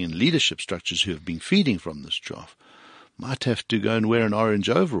 and talking in leadership structures who have been feeding from this trough, might have to go and wear an orange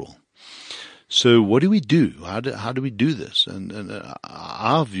overall. So what do we do? How do we do this? And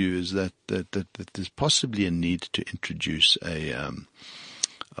our view is that there's possibly a need to introduce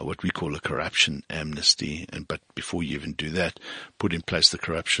what we call a corruption amnesty, but before you even do that, put in place the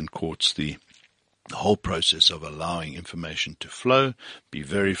corruption courts, the whole process of allowing information to flow, be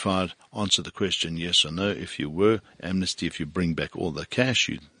verified, answer the question yes or no. If you were amnesty, if you bring back all the cash,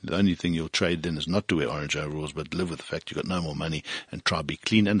 the only thing you'll trade then is not to wear orange overalls, but live with the fact you've got no more money and try to be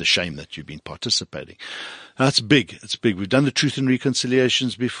clean, and the shame that you've been participating. That's big. It's big. We've done the truth and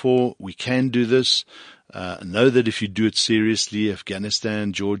reconciliations before. We can do this. Know that if you do it seriously,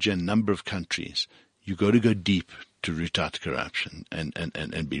 Afghanistan, Georgia, a number of countries, you got to go deep to root out corruption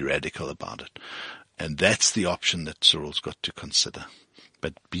and be radical about it. And that's the option that Cyril's got to consider.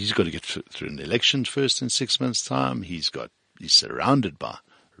 But he's got to get through an election first in 6 months' time. He's surrounded by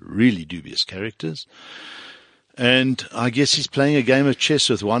really dubious characters. And I guess he's playing a game of chess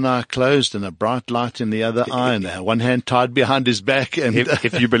with one eye closed and a bright light in the other eye, and one hand tied behind his back. And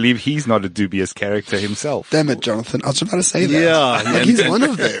if you believe he's not a dubious character himself. Damn it, Jonathan. I was about to say that. Yeah. Like, he's one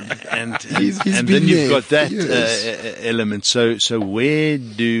of them. And He's and been then you've there got for that years. element. So where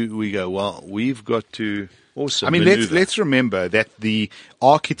do we go? Well, we've got to also maneuver. let's remember that the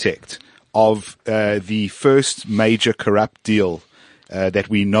architect of the first major corrupt deal that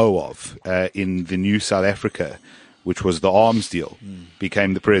we know of in the new South Africa, which was the arms deal,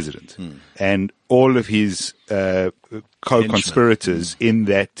 became the president. And all of his co-conspirators in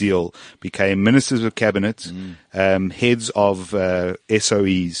that deal became ministers of cabinet, heads of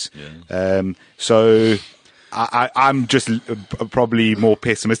SOEs. So I'm just probably more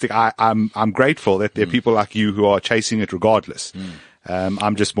pessimistic. I'm grateful that there are people like you who are chasing it regardless.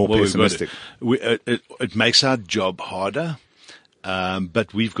 I'm just more pessimistic. It makes our job harder.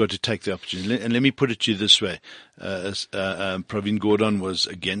 But we've got to take the opportunity. And let me put it to you this way. Pravin Gordhan was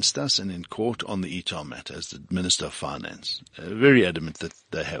against us and in court on the ETAR matter as the Minister of Finance. Very adamant that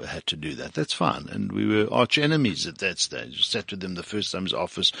they had to do that. That's fine. And we were arch enemies at that stage. We sat with them the first time in his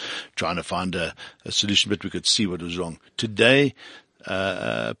office trying to find a solution, but we could see what was wrong. Today,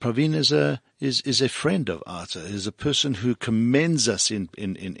 Pravin is a friend of ARTA, is a person who commends us in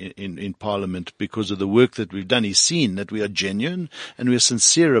Parliament because of the work that we've done. He's seen that we are genuine and we are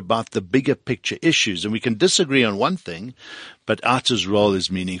sincere about the bigger picture issues, and we can disagree on one thing, but ARTA's role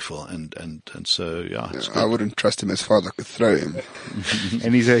is meaningful, and so it's good. I wouldn't trust him as far as I could throw him.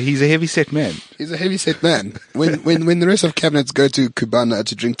 And he's a heavy set man. He's a heavy set man. When the rest of cabinets go to Cubana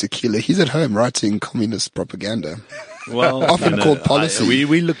to drink tequila, he's at home writing communist propaganda. Well, Often called policy.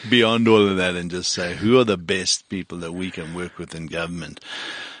 We look beyond all of that and just say, who are the best people that we can work with in government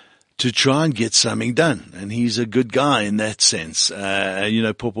to try and get something done? And he's a good guy in that sense.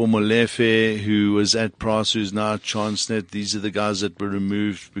 Popo Molefe, who was at PRAS, who's now at Transnet, these are the guys that were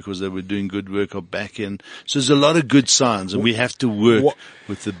removed because they were doing good work, are back in. So there's a lot of good signs, and we have to work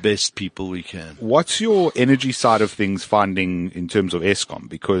with the best people we can. What's your energy side of things finding in terms of Eskom?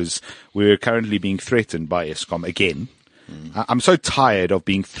 Because we're currently being threatened by Eskom again. I'm so tired of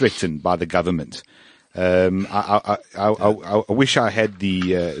being threatened by the government. I wish I had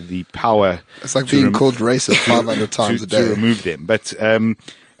the power. It's like being called racist 500 times a day to remove them. But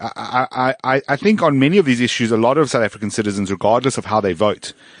I think on many of these issues, a lot of South African citizens, regardless of how they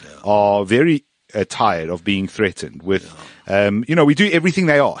vote, are very tired of being threatened with. We do everything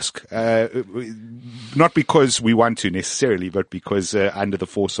they ask, not because we want to necessarily, but because under the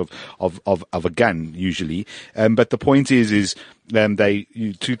force of a gun usually. But the point is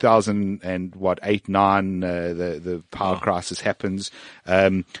 2008-9, the power crisis happens.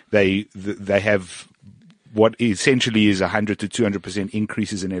 They have what essentially is 100 to 200%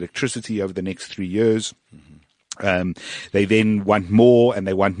 increases in electricity over the next 3 years. They then want more and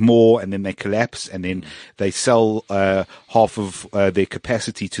they want more, and then they collapse, and then they sell half of their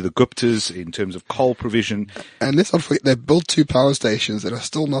capacity to the Guptas in terms of coal provision. And let's not forget, they built 2 power stations that are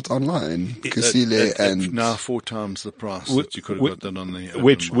still not online. Kusile and now 4 times the price that you could have got that on the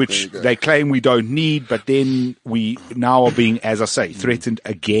which they claim we don't need, but then we now are being, as I say, threatened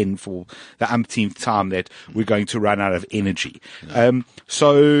again for the umpteenth time that we're going to run out of energy.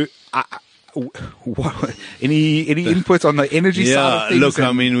 Any input on the energy side of things? Look,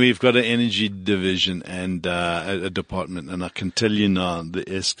 we've got an energy division and a department, and I can tell you now the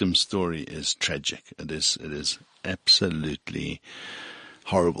Eskom story is tragic. It is absolutely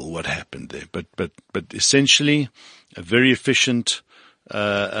horrible what happened there. But essentially, a very efficient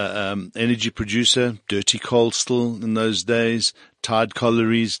energy producer, dirty coal still in those days, tied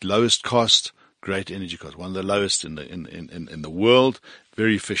collieries, lowest cost, great energy cost, one of the lowest in the world,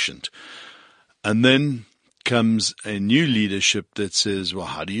 very efficient. And then comes a new leadership that says, well,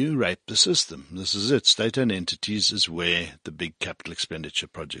 how do you rape the system? This is it. State-owned entities is where the big capital expenditure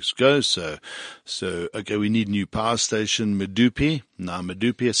projects go. So, okay, we need new power station, Medupi. Now,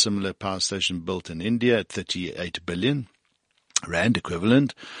 Medupi, a similar power station built in India at 38 billion rand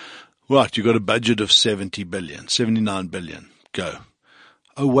equivalent. Right, you got a budget of 70 billion, 79 billion. Go.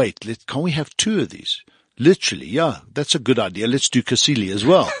 Oh, wait, can't we have 2 of these? Literally, yeah, that's a good idea. Let's do Kusile as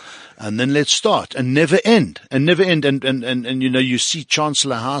well. And then let's start and never end. And you see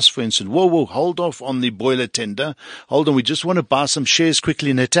Chancellor House, for instance, whoa, hold off on the boiler tender. Hold on. We just want to buy some shares quickly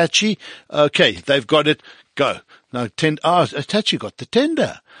in Hitachi. Okay. They've got it. go. Now, Hitachi got the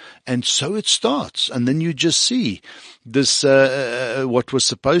tender. And so it starts. And then you just see this, what was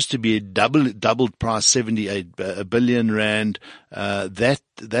supposed to be a doubled price, 78 billion rand.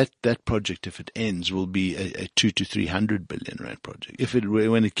 That project, if it ends, will be a 200 to 300 billion rand project.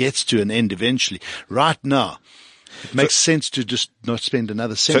 When it gets to an end eventually. Right now, it makes sense to just not spend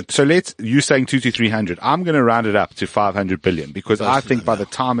another cent. So you're saying 200 to 300. I'm going to round it up to 500 billion because I think by the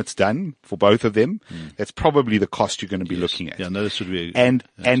time it's done for both of them, that's probably the cost you're going to be looking at. Yeah, no, this would be. And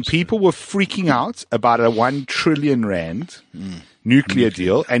people were freaking out about a 1 trillion rand nuclear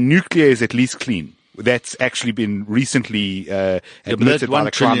deal, and nuclear is at least clean. That's actually been recently admitted by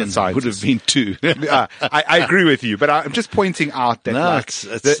the climate scientists. Would have been two. I agree with you, but I'm just pointing out that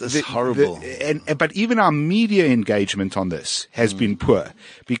it's horrible. But even our media engagement on this has been poor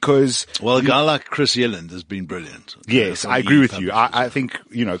because a guy like Chris Yelland has been brilliant. Yes, I agree with you. I think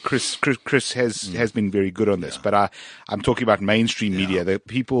Chris has been very good on this, but I'm talking about mainstream media. The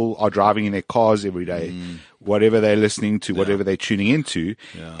people are driving in their cars every day. Whatever they're listening to, whatever they're tuning into,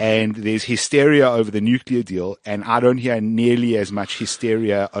 and there's hysteria over the nuclear deal, and I don't hear nearly as much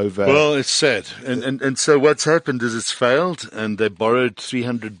hysteria over. Well, it's sad, and so what's happened is it's failed, and they borrowed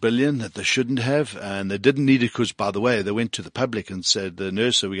 300 billion that they shouldn't have, and they didn't need it because, by the way, they went to the public and said, "The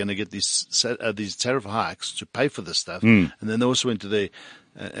nurse, we're going to get these tariff hikes to pay for this stuff," and then they also went to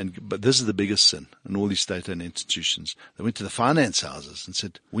but this is the biggest sin in all these state-owned institutions. They went to the finance houses and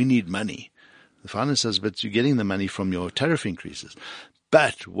said, "We need money." The finance says, but you're getting the money from your tariff increases.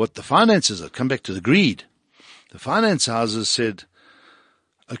 But what the finances are, come back to the greed. The finance houses said,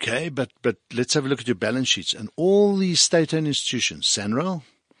 okay, but let's have a look at your balance sheets. And all these state-owned institutions, Sanral,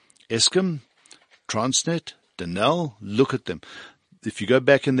 Eskom, Transnet, Denel, look at them. If you go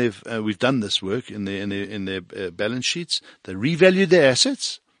back and we've done this work in their balance sheets, they revalued their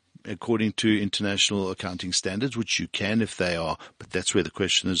assets according to international accounting standards, which you can if they are, but that's where the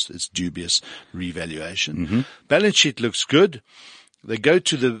question is, it's dubious revaluation. Balance sheet looks good. They go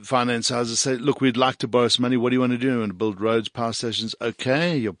to the finance houses and say, look, we'd like to borrow some money. What do you want to do? You want to build roads, power stations?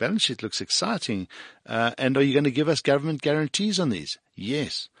 Okay, your balance sheet looks exciting. And are you going to give us government guarantees on these?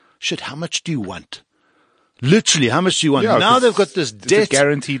 Yes. Shit, how much do you want? Literally, how much do you want? Yeah, now they've got this debt. A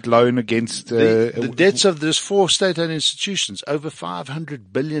guaranteed loan against the debts of those 4 state-owned institutions, over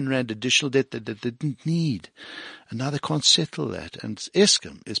 500 billion rand additional debt that they didn't need. And now they can't settle that. And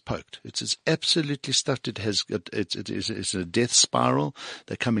Eskom is poked. It's absolutely stuffed. It's a death spiral.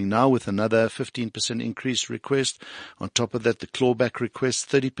 They're coming now with another 15% increase request. On top of that, the clawback request,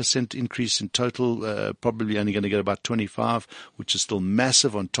 30% increase in total, probably only going to get about 25, which is still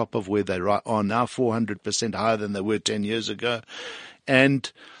massive on top of where they are now, 400% higher than they were 10 years ago.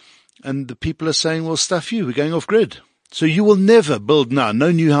 And the people are saying, well, stuff you, we're going off grid. So you will never build now.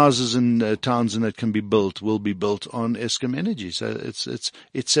 No new houses in towns and that can be built will be built on Eskom energy. So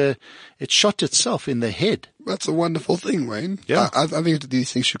it's shot itself in the head. That's a wonderful thing, Wayne. Yeah. I think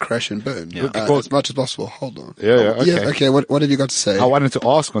these things should crash and burn as much as possible. Hold on. Okay. Okay. What have you got to say? I wanted to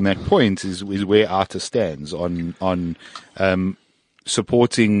ask on that point is where ARTA stands on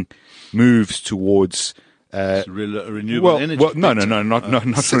supporting moves towards renewable energy. Well, no,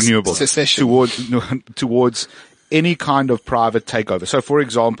 not renewable. Secession. Towards any kind of private takeover. So, for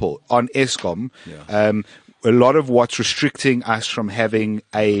example, on Eskom, a lot of what's restricting us from having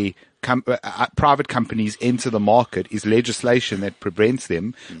private companies enter the market is legislation that prevents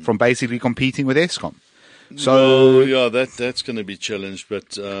them from basically competing with Eskom. So, that's going to be challenged.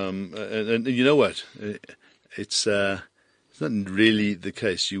 But and you know what? It's not really the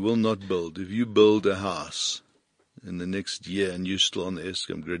case. You will not build. If you build a house in the next year and you're still on the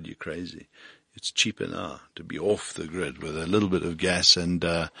Eskom grid, you're crazy. It's cheaper now to be off the grid with a little bit of gas and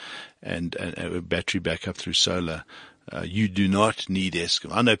a battery backup through solar. You do not need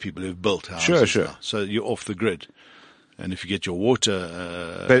Eskom. I know people who've built houses. Sure. Now, so you're off the grid. And if you get your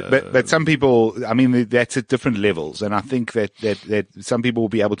water, but some people, I mean, that's at different levels, and I think that some people will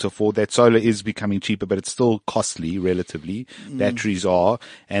be able to afford that. Solar is becoming cheaper, but it's still costly relatively. Batteries are,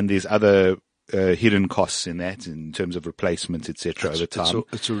 and there's other hidden costs in that in terms of replacement, etc. over time.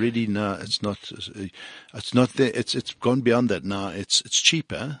 It's already now. It's not there. It's gone beyond that now. It's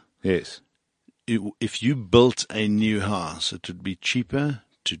cheaper. Yes. If you built a new house, it would be cheaper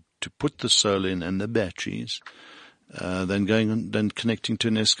to put the solar in and the batteries than connecting to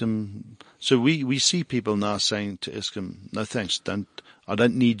an Eskom. So we see people now saying to Eskom, no thanks, I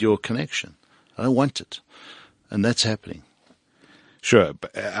don't need your connection. I don't want it. And that's happening. Sure.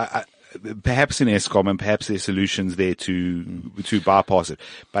 But, perhaps in Eskom and perhaps there's solutions there to bypass it.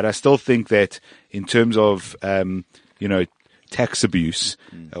 But I still think that in terms of, tax abuse.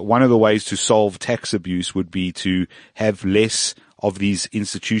 One of the ways to solve tax abuse would be to have less of these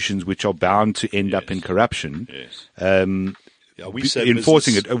institutions which are bound to end up in corruption. Yes. We say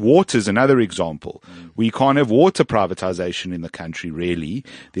enforcing business. it. Water is another example. We can't have water privatization in the country, really.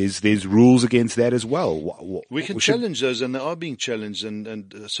 There's rules against that as well. We can challenge those, and they are being challenged,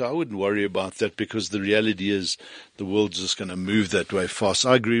 and so I wouldn't worry about that, because the reality is the world's just going to move that way fast.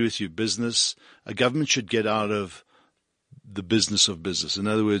 I agree with you. A government should get out of the business of business. In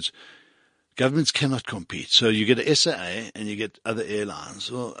other words, governments cannot compete. So you get a SAA and you get other airlines.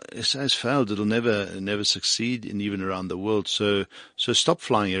 Well, SAA's failed. It'll never succeed, and even around the world. So stop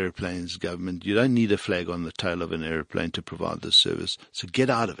flying airplanes, government. You don't need a flag on the tail of an airplane to provide this service. So get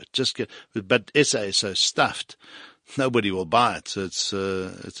out of it. But SAA is so stuffed, nobody will buy it.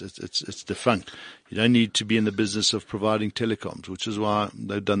 So it's defunct. You don't need to be in the business of providing telecoms, which is why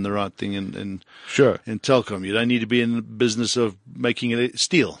they've done the right thing in telecom. You don't need to be in the business of making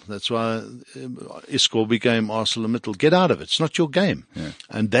steel. That's why Iscor became ArcelorMittal. Get out of it. It's not your game. Yeah.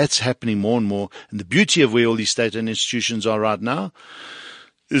 And that's happening more and more. And the beauty of where all these state-owned institutions are right now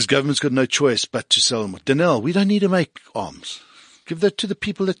is government's got no choice but to sell them. Denel, we don't need to make arms. Give that to the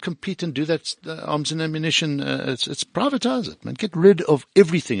people that compete and do that arms and ammunition. It's privatize it, man. Get rid of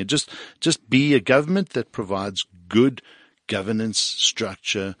everything and just be a government that provides good governance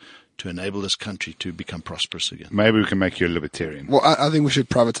structure to enable this country to become prosperous again. Maybe we can make you a libertarian. Well, I think we should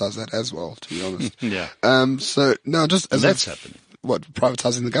privatize that as well, to be honest. Yeah. So now just as that's happening. What,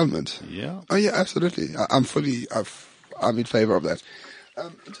 privatizing the government? Yeah. Oh yeah, absolutely. I'm in favor of that.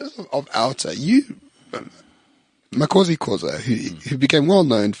 In terms of Outer, Makosi Khoza, who became well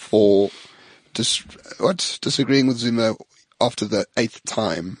known for disagreeing with Zuma after the 8th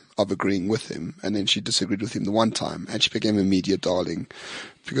time of agreeing with him, and then she disagreed with him the one time, and she became a media darling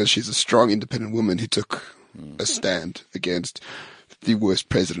because she's a strong, independent woman who took a stand against the worst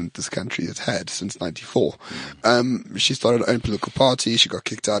president this country has had since '94. She started her own political party. She got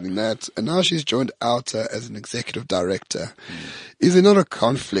kicked out in that, and now she's joined Outer as an executive director. Is there not a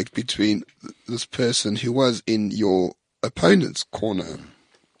conflict between this person who was in your opponent's corner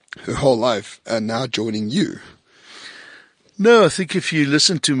her whole life and now joining you? No, I think if you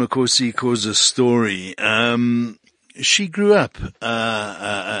listen to Makosi Khoza's story, she grew up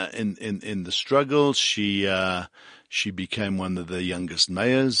in the struggle. She became one of the youngest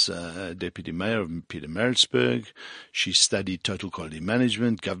mayors, deputy mayor of Pietermaritzburg. She studied total quality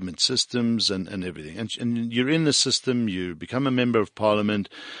management, government systems, and everything. And you're in the system, you become a member of parliament,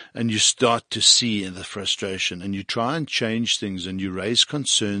 and you start to see the frustration, and you try and change things, and you raise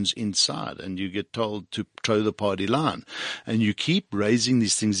concerns inside, and you get told to toe the party line. And you keep raising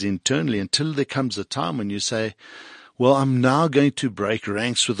these things internally until there comes a time when you say, well, I'm now going to break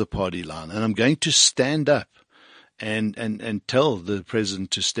ranks with the party line, and I'm going to stand up and tell the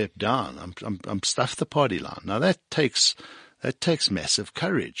president to step down. I'm stuff the party line. Now that takes massive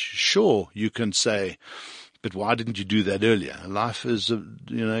courage. Sure, you can say, but why didn't you do that earlier? Life is,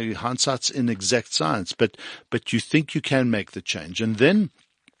 hindsight's inexact science, but you think you can make the change. And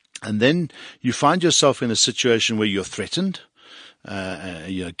then you find yourself in a situation where you're threatened.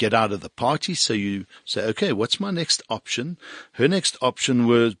 Get out of the party. So you say, okay, what's my next option? Her next option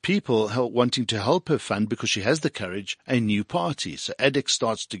was people wanting to help her fund, because she has the courage, a new party. So ADEC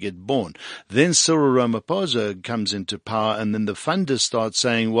starts to get born. Then Cyril Ramaphosa comes into power, and then the funders start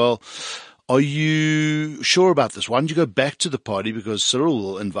saying, well, are you sure about this? Why don't you go back to the party, because Cyril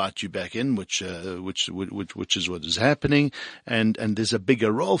will invite you back in, which is what is happening, and there's a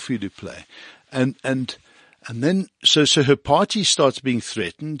bigger role for you to play. And then, so her party starts being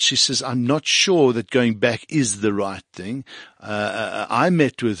threatened. She says, I'm not sure that going back is the right thing. I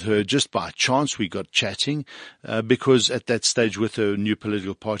met with her just by chance. We got chatting, because at that stage with her new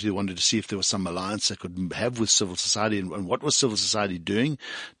political party, they wanted to see if there was some alliance they could have with civil society, and what was civil society doing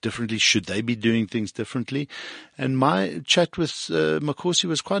differently? Should they be doing things differently? And my chat with Makosi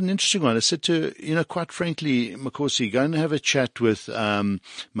was quite an interesting one. I said to her, quite frankly, Makosi, go and have a chat with Mampela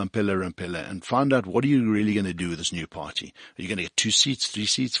Rampela and find out, what are you really going to do with this new party? Are you going to get 2 seats, 3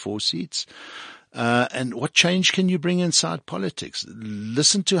 seats, 4 seats? And what change can you bring inside politics?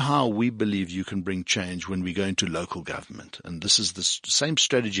 Listen to how we believe you can bring change when we go into local government. And this is the same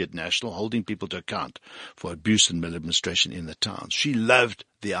strategy at national, holding people to account for abuse and maladministration in the towns. She loved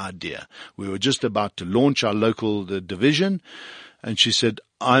the idea. We were just about to launch our local division, and she said,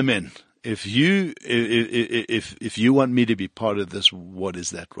 I'm in. If you want me to be part of this, what is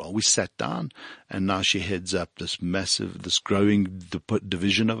that role? We sat down, and now she heads up this growing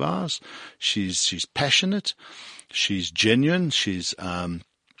division of ours. She's passionate. She's genuine. She's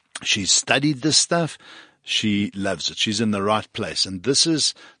studied this stuff. she loves it. She's in the right place. And this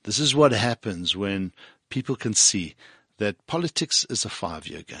is what happens when people can see that politics is a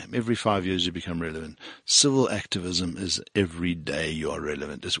 5-year game. Every 5 years you become relevant. Civil activism is every day you are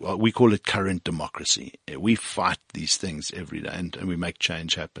relevant. We call it current democracy. We fight these things every day and we make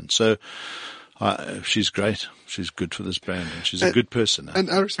change happen. So she's great. She's good for this brand and she's a good person. And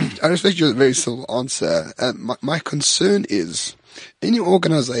I respect your very simple answer. My concern is any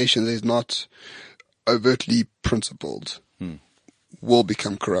organization that is not overtly principled will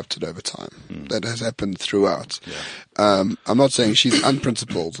become corrupted over time. That has happened throughout. Yeah. I'm not saying she's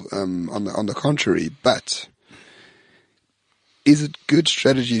unprincipled, on the contrary, but is it good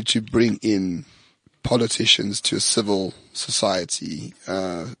strategy to bring in politicians to a civil society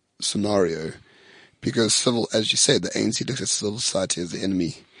scenario? Because as you said, the ANC looks at civil society as the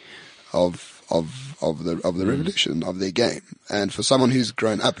enemy of the revolution, of their game. And for someone who's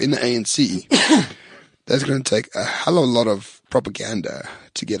grown up in the ANC, that's going to take a hell of a lot of propaganda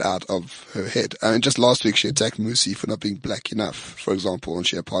to get out of her head. I mean, just last week she attacked Musi for not being black enough, for example, and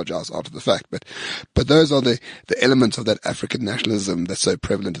she apologized after the fact. But those are the elements of that African nationalism that's so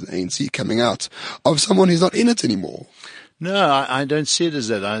prevalent in the ANC coming out of someone who's not in it anymore. No, I don't see it as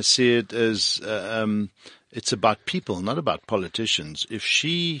that. I see it as it's about people, not about politicians. If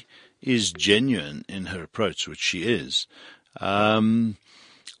she is genuine in her approach, which she is,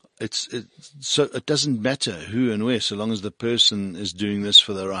 so it doesn't matter who and where, so long as the person is doing this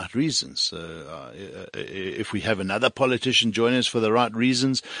for the right reasons. So if we have another politician join us for the right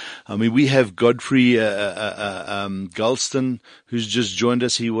reasons, I mean, we have Godfrey Galston, who's just joined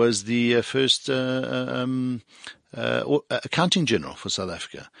us. He was the first accounting general for South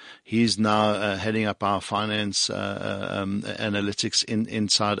Africa. He's now heading up our finance analytics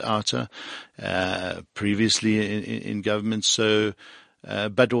inside Outer, previously in government. So.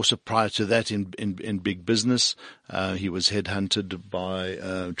 But also prior to that in big business. He was headhunted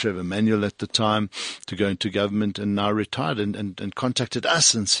by Trevor Manuel at the time to go into government and now retired and contacted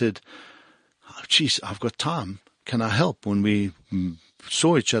us and said, oh, geez, I've got time. Can I help? When we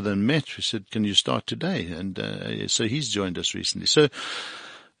saw each other and met, we said, can you start today? And so he's joined us recently. So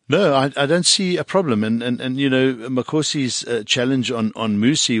no, I don't see a problem. And you know, Makosi's challenge on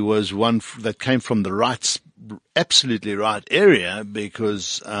Musi was one that came from the absolutely right area,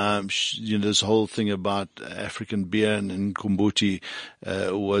 because you know, this whole thing about African beer and Kumbuti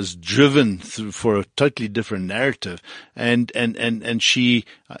was driven for a totally different narrative, and she,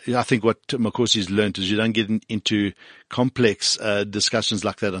 I think what Makosi's learned is you don't get into complex discussions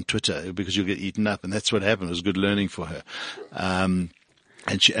like that on Twitter because you'll get eaten up, and that's what happened. It was good learning for her. And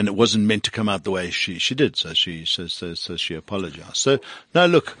it wasn't meant to come out the way she did, so she apologized. So no,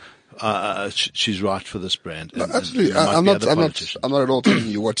 look, she's right for this brand. No, absolutely. I'm not at all telling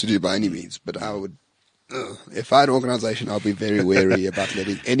you what to do by any means, but I would, if I had an organization, I'll be very wary about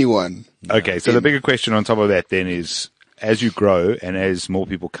letting anyone. Okay. So the bigger question on top of that then is, as you grow and as more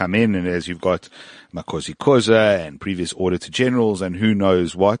people come in and as you've got Makosi Koza and previous auditor generals and who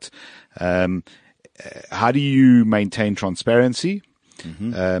knows what, how do you maintain transparency?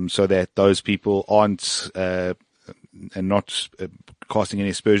 So that those people aren't, and not casting any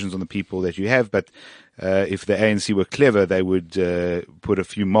aspersions on the people that you have, but if the ANC were clever, they would put a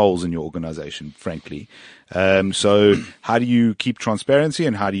few moles in your organization, frankly. So how do you keep transparency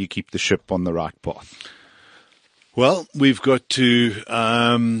and how do you keep the ship on the right path? Well, we've got to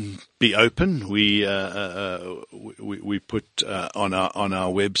be open. We put on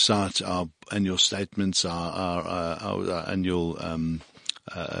our website our annual statements, our annual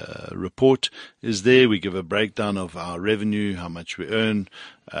report is there. We give a breakdown of our revenue, how much we earn,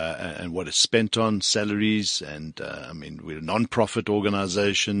 and what is spent on salaries. And I mean, we're a non-profit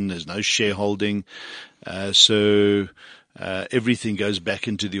organization. There's no shareholding, so everything goes back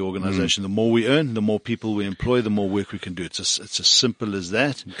into the organization. The more we earn, the more people we employ, the more work we can do. It's as simple as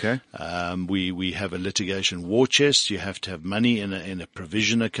that. Okay. We have a litigation war chest. You have to have money in a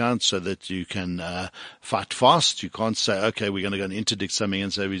provision account so that you can fight fast. You can't say, okay, we're going to go and interdict something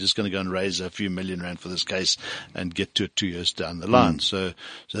and say we're just going to go and raise a few million rand for this case and get to it 2 years down the line. So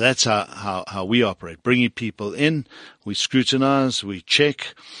that's how we operate. Bringing people in, we scrutinize, we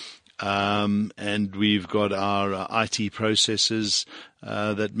check. And we've got our IT processes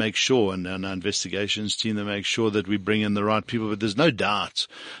that make sure, and our investigations team that make sure that we bring in the right people. But there's no doubt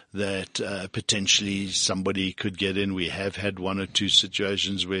that potentially somebody could get in. We have had one or two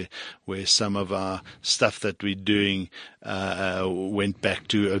situations where some of our stuff that we're doing went back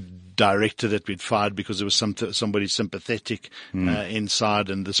to a director that we'd fired because there was somebody sympathetic inside,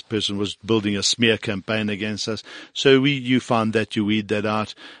 and this person was building a smear campaign against us. So you find that, you weed that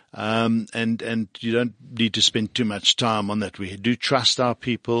out, and you don't need to spend too much time on that. We do trust our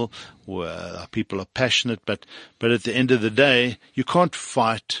people. Our people are passionate, but at the end of the day, you can't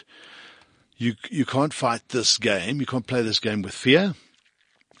fight. You can't fight this game. You can't play this game with fear,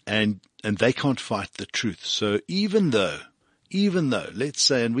 and they can't fight the truth. So even though, let's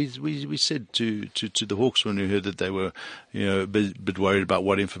say, and we said to the Hawks when we heard that they were, a bit worried about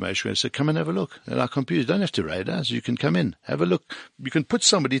what information we had, said, come and have a look at our computers. You don't have to raid us. You can come in, have a look. You can put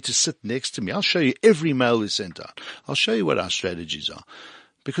somebody to sit next to me. I'll show you every mail we sent out. I'll show you what our strategies are,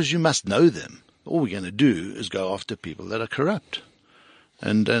 because you must know them. All we're going to do is go after people that are corrupt.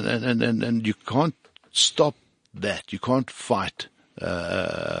 And you can't stop that. You can't fight. You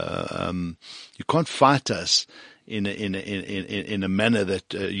can't fight us in a manner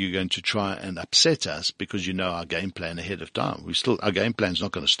that you're going to try and upset us, because you know our game plan ahead of time. Our game plan's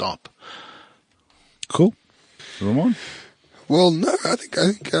not going to stop. Cool. Ramon? Well, no,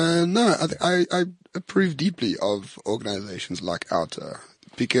 I approve deeply of organizations like Outer,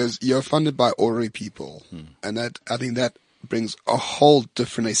 because you're funded by ordinary people, and I think that brings a whole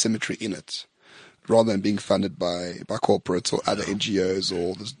different asymmetry in it, rather than being funded by corporates or other NGOs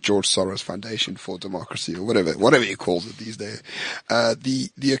or the George Soros Foundation for Democracy or whatever he calls it these days.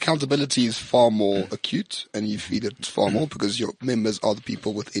 The accountability is far more acute, and you feel it far more because your members are the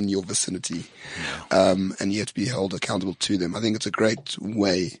people within your vicinity, and you have to be held accountable to them. I think it's a great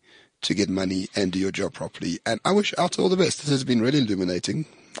way to get money and do your job properly. And I wish Outer all the best. This has been really illuminating.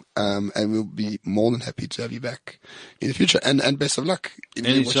 And we'll be more than happy to have you back in the future. And best of luck in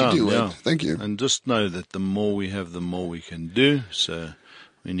what you do. Yeah. Thank you. And just know that the more we have, the more we can do. So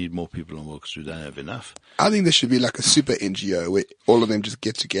we need more people on board because we don't have enough. I think there should be like a super NGO where all of them just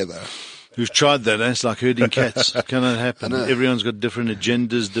get together. We've tried that. It's like herding cats. It cannot happen. Everyone's got different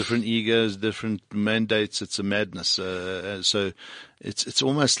agendas, different egos, different mandates. It's a madness. So it's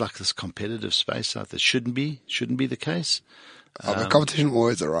almost like this competitive space out there. Shouldn't be the case. The competition will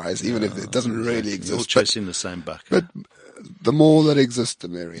always arise, even if it doesn't really exist. We're all chasing the same buck. But the more that exists, the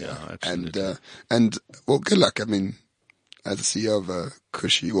merrier. Yeah, absolutely. And well, good luck. I mean, as a CEO of a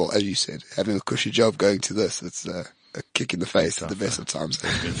cushy, well, as you said, having a cushy job going to this, it's a kick in the face at the best of times.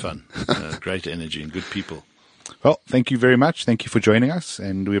 It's been fun. Great energy and good people. Well, thank you very much. Thank you for joining us,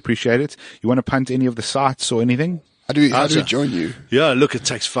 and we appreciate it. You want to punt any of the sites or anything? How do we join you? Yeah, look, it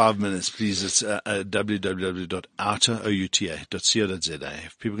takes 5 minutes, please. It's www.outer.co.za.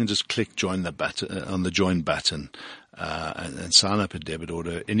 If people can just click join the button on the join button, and sign up a debit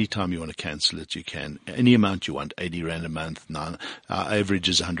order. Anytime you want to cancel it, you can. Any amount you want, 80 Rand a month. Our average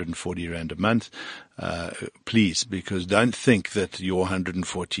is 140 Rand a month. Please, because don't think that your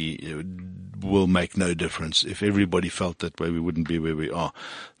 140 will make no difference. If everybody felt that way, we wouldn't be where we are.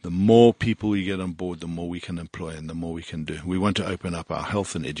 The more people we get on board, the more we can employ and the more we can do. We want to open up our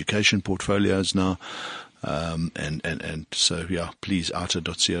health and education portfolios now. And so, yeah, please,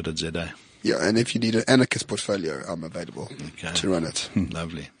 outer.co.za. Yeah, and if you need an anarchist portfolio, I'm available to run it.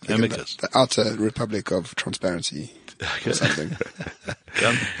 Lovely. Amicus. The Outer Republic of Transparency or something.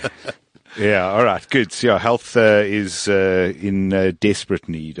 Yeah, all right, good. So, yeah, health is in desperate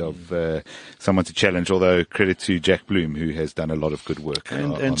need of someone to challenge, although credit to Jack Bloom, who has done a lot of good work.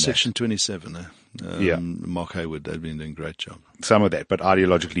 And Section 27, yeah. Mark Hayward, they've been doing a great job. Some of that, but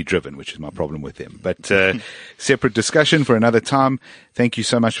ideologically driven, which is my problem with them. But separate discussion for another time. Thank you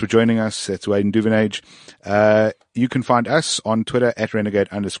so much for joining us. That's Wade and Duvenage. You can find us on Twitter at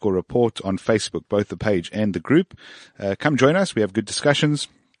renegade_report, on Facebook, both the page and the group. Come join us. We have good discussions.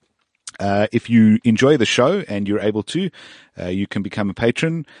 If you enjoy the show and you're able to, you can become a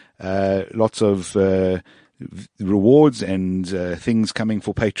patron. Lots of rewards and things coming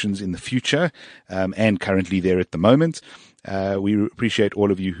for patrons in the future, and currently there at the moment. We appreciate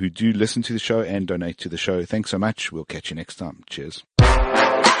all of you who do listen to the show and donate to the show. Thanks so much. We'll catch you next time. Cheers.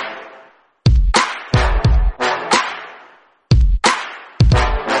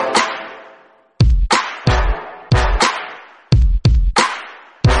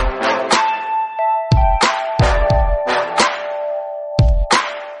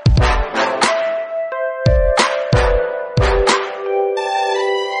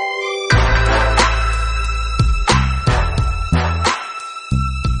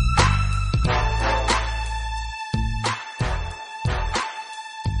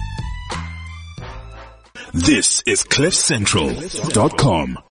 This is CliffCentral.com.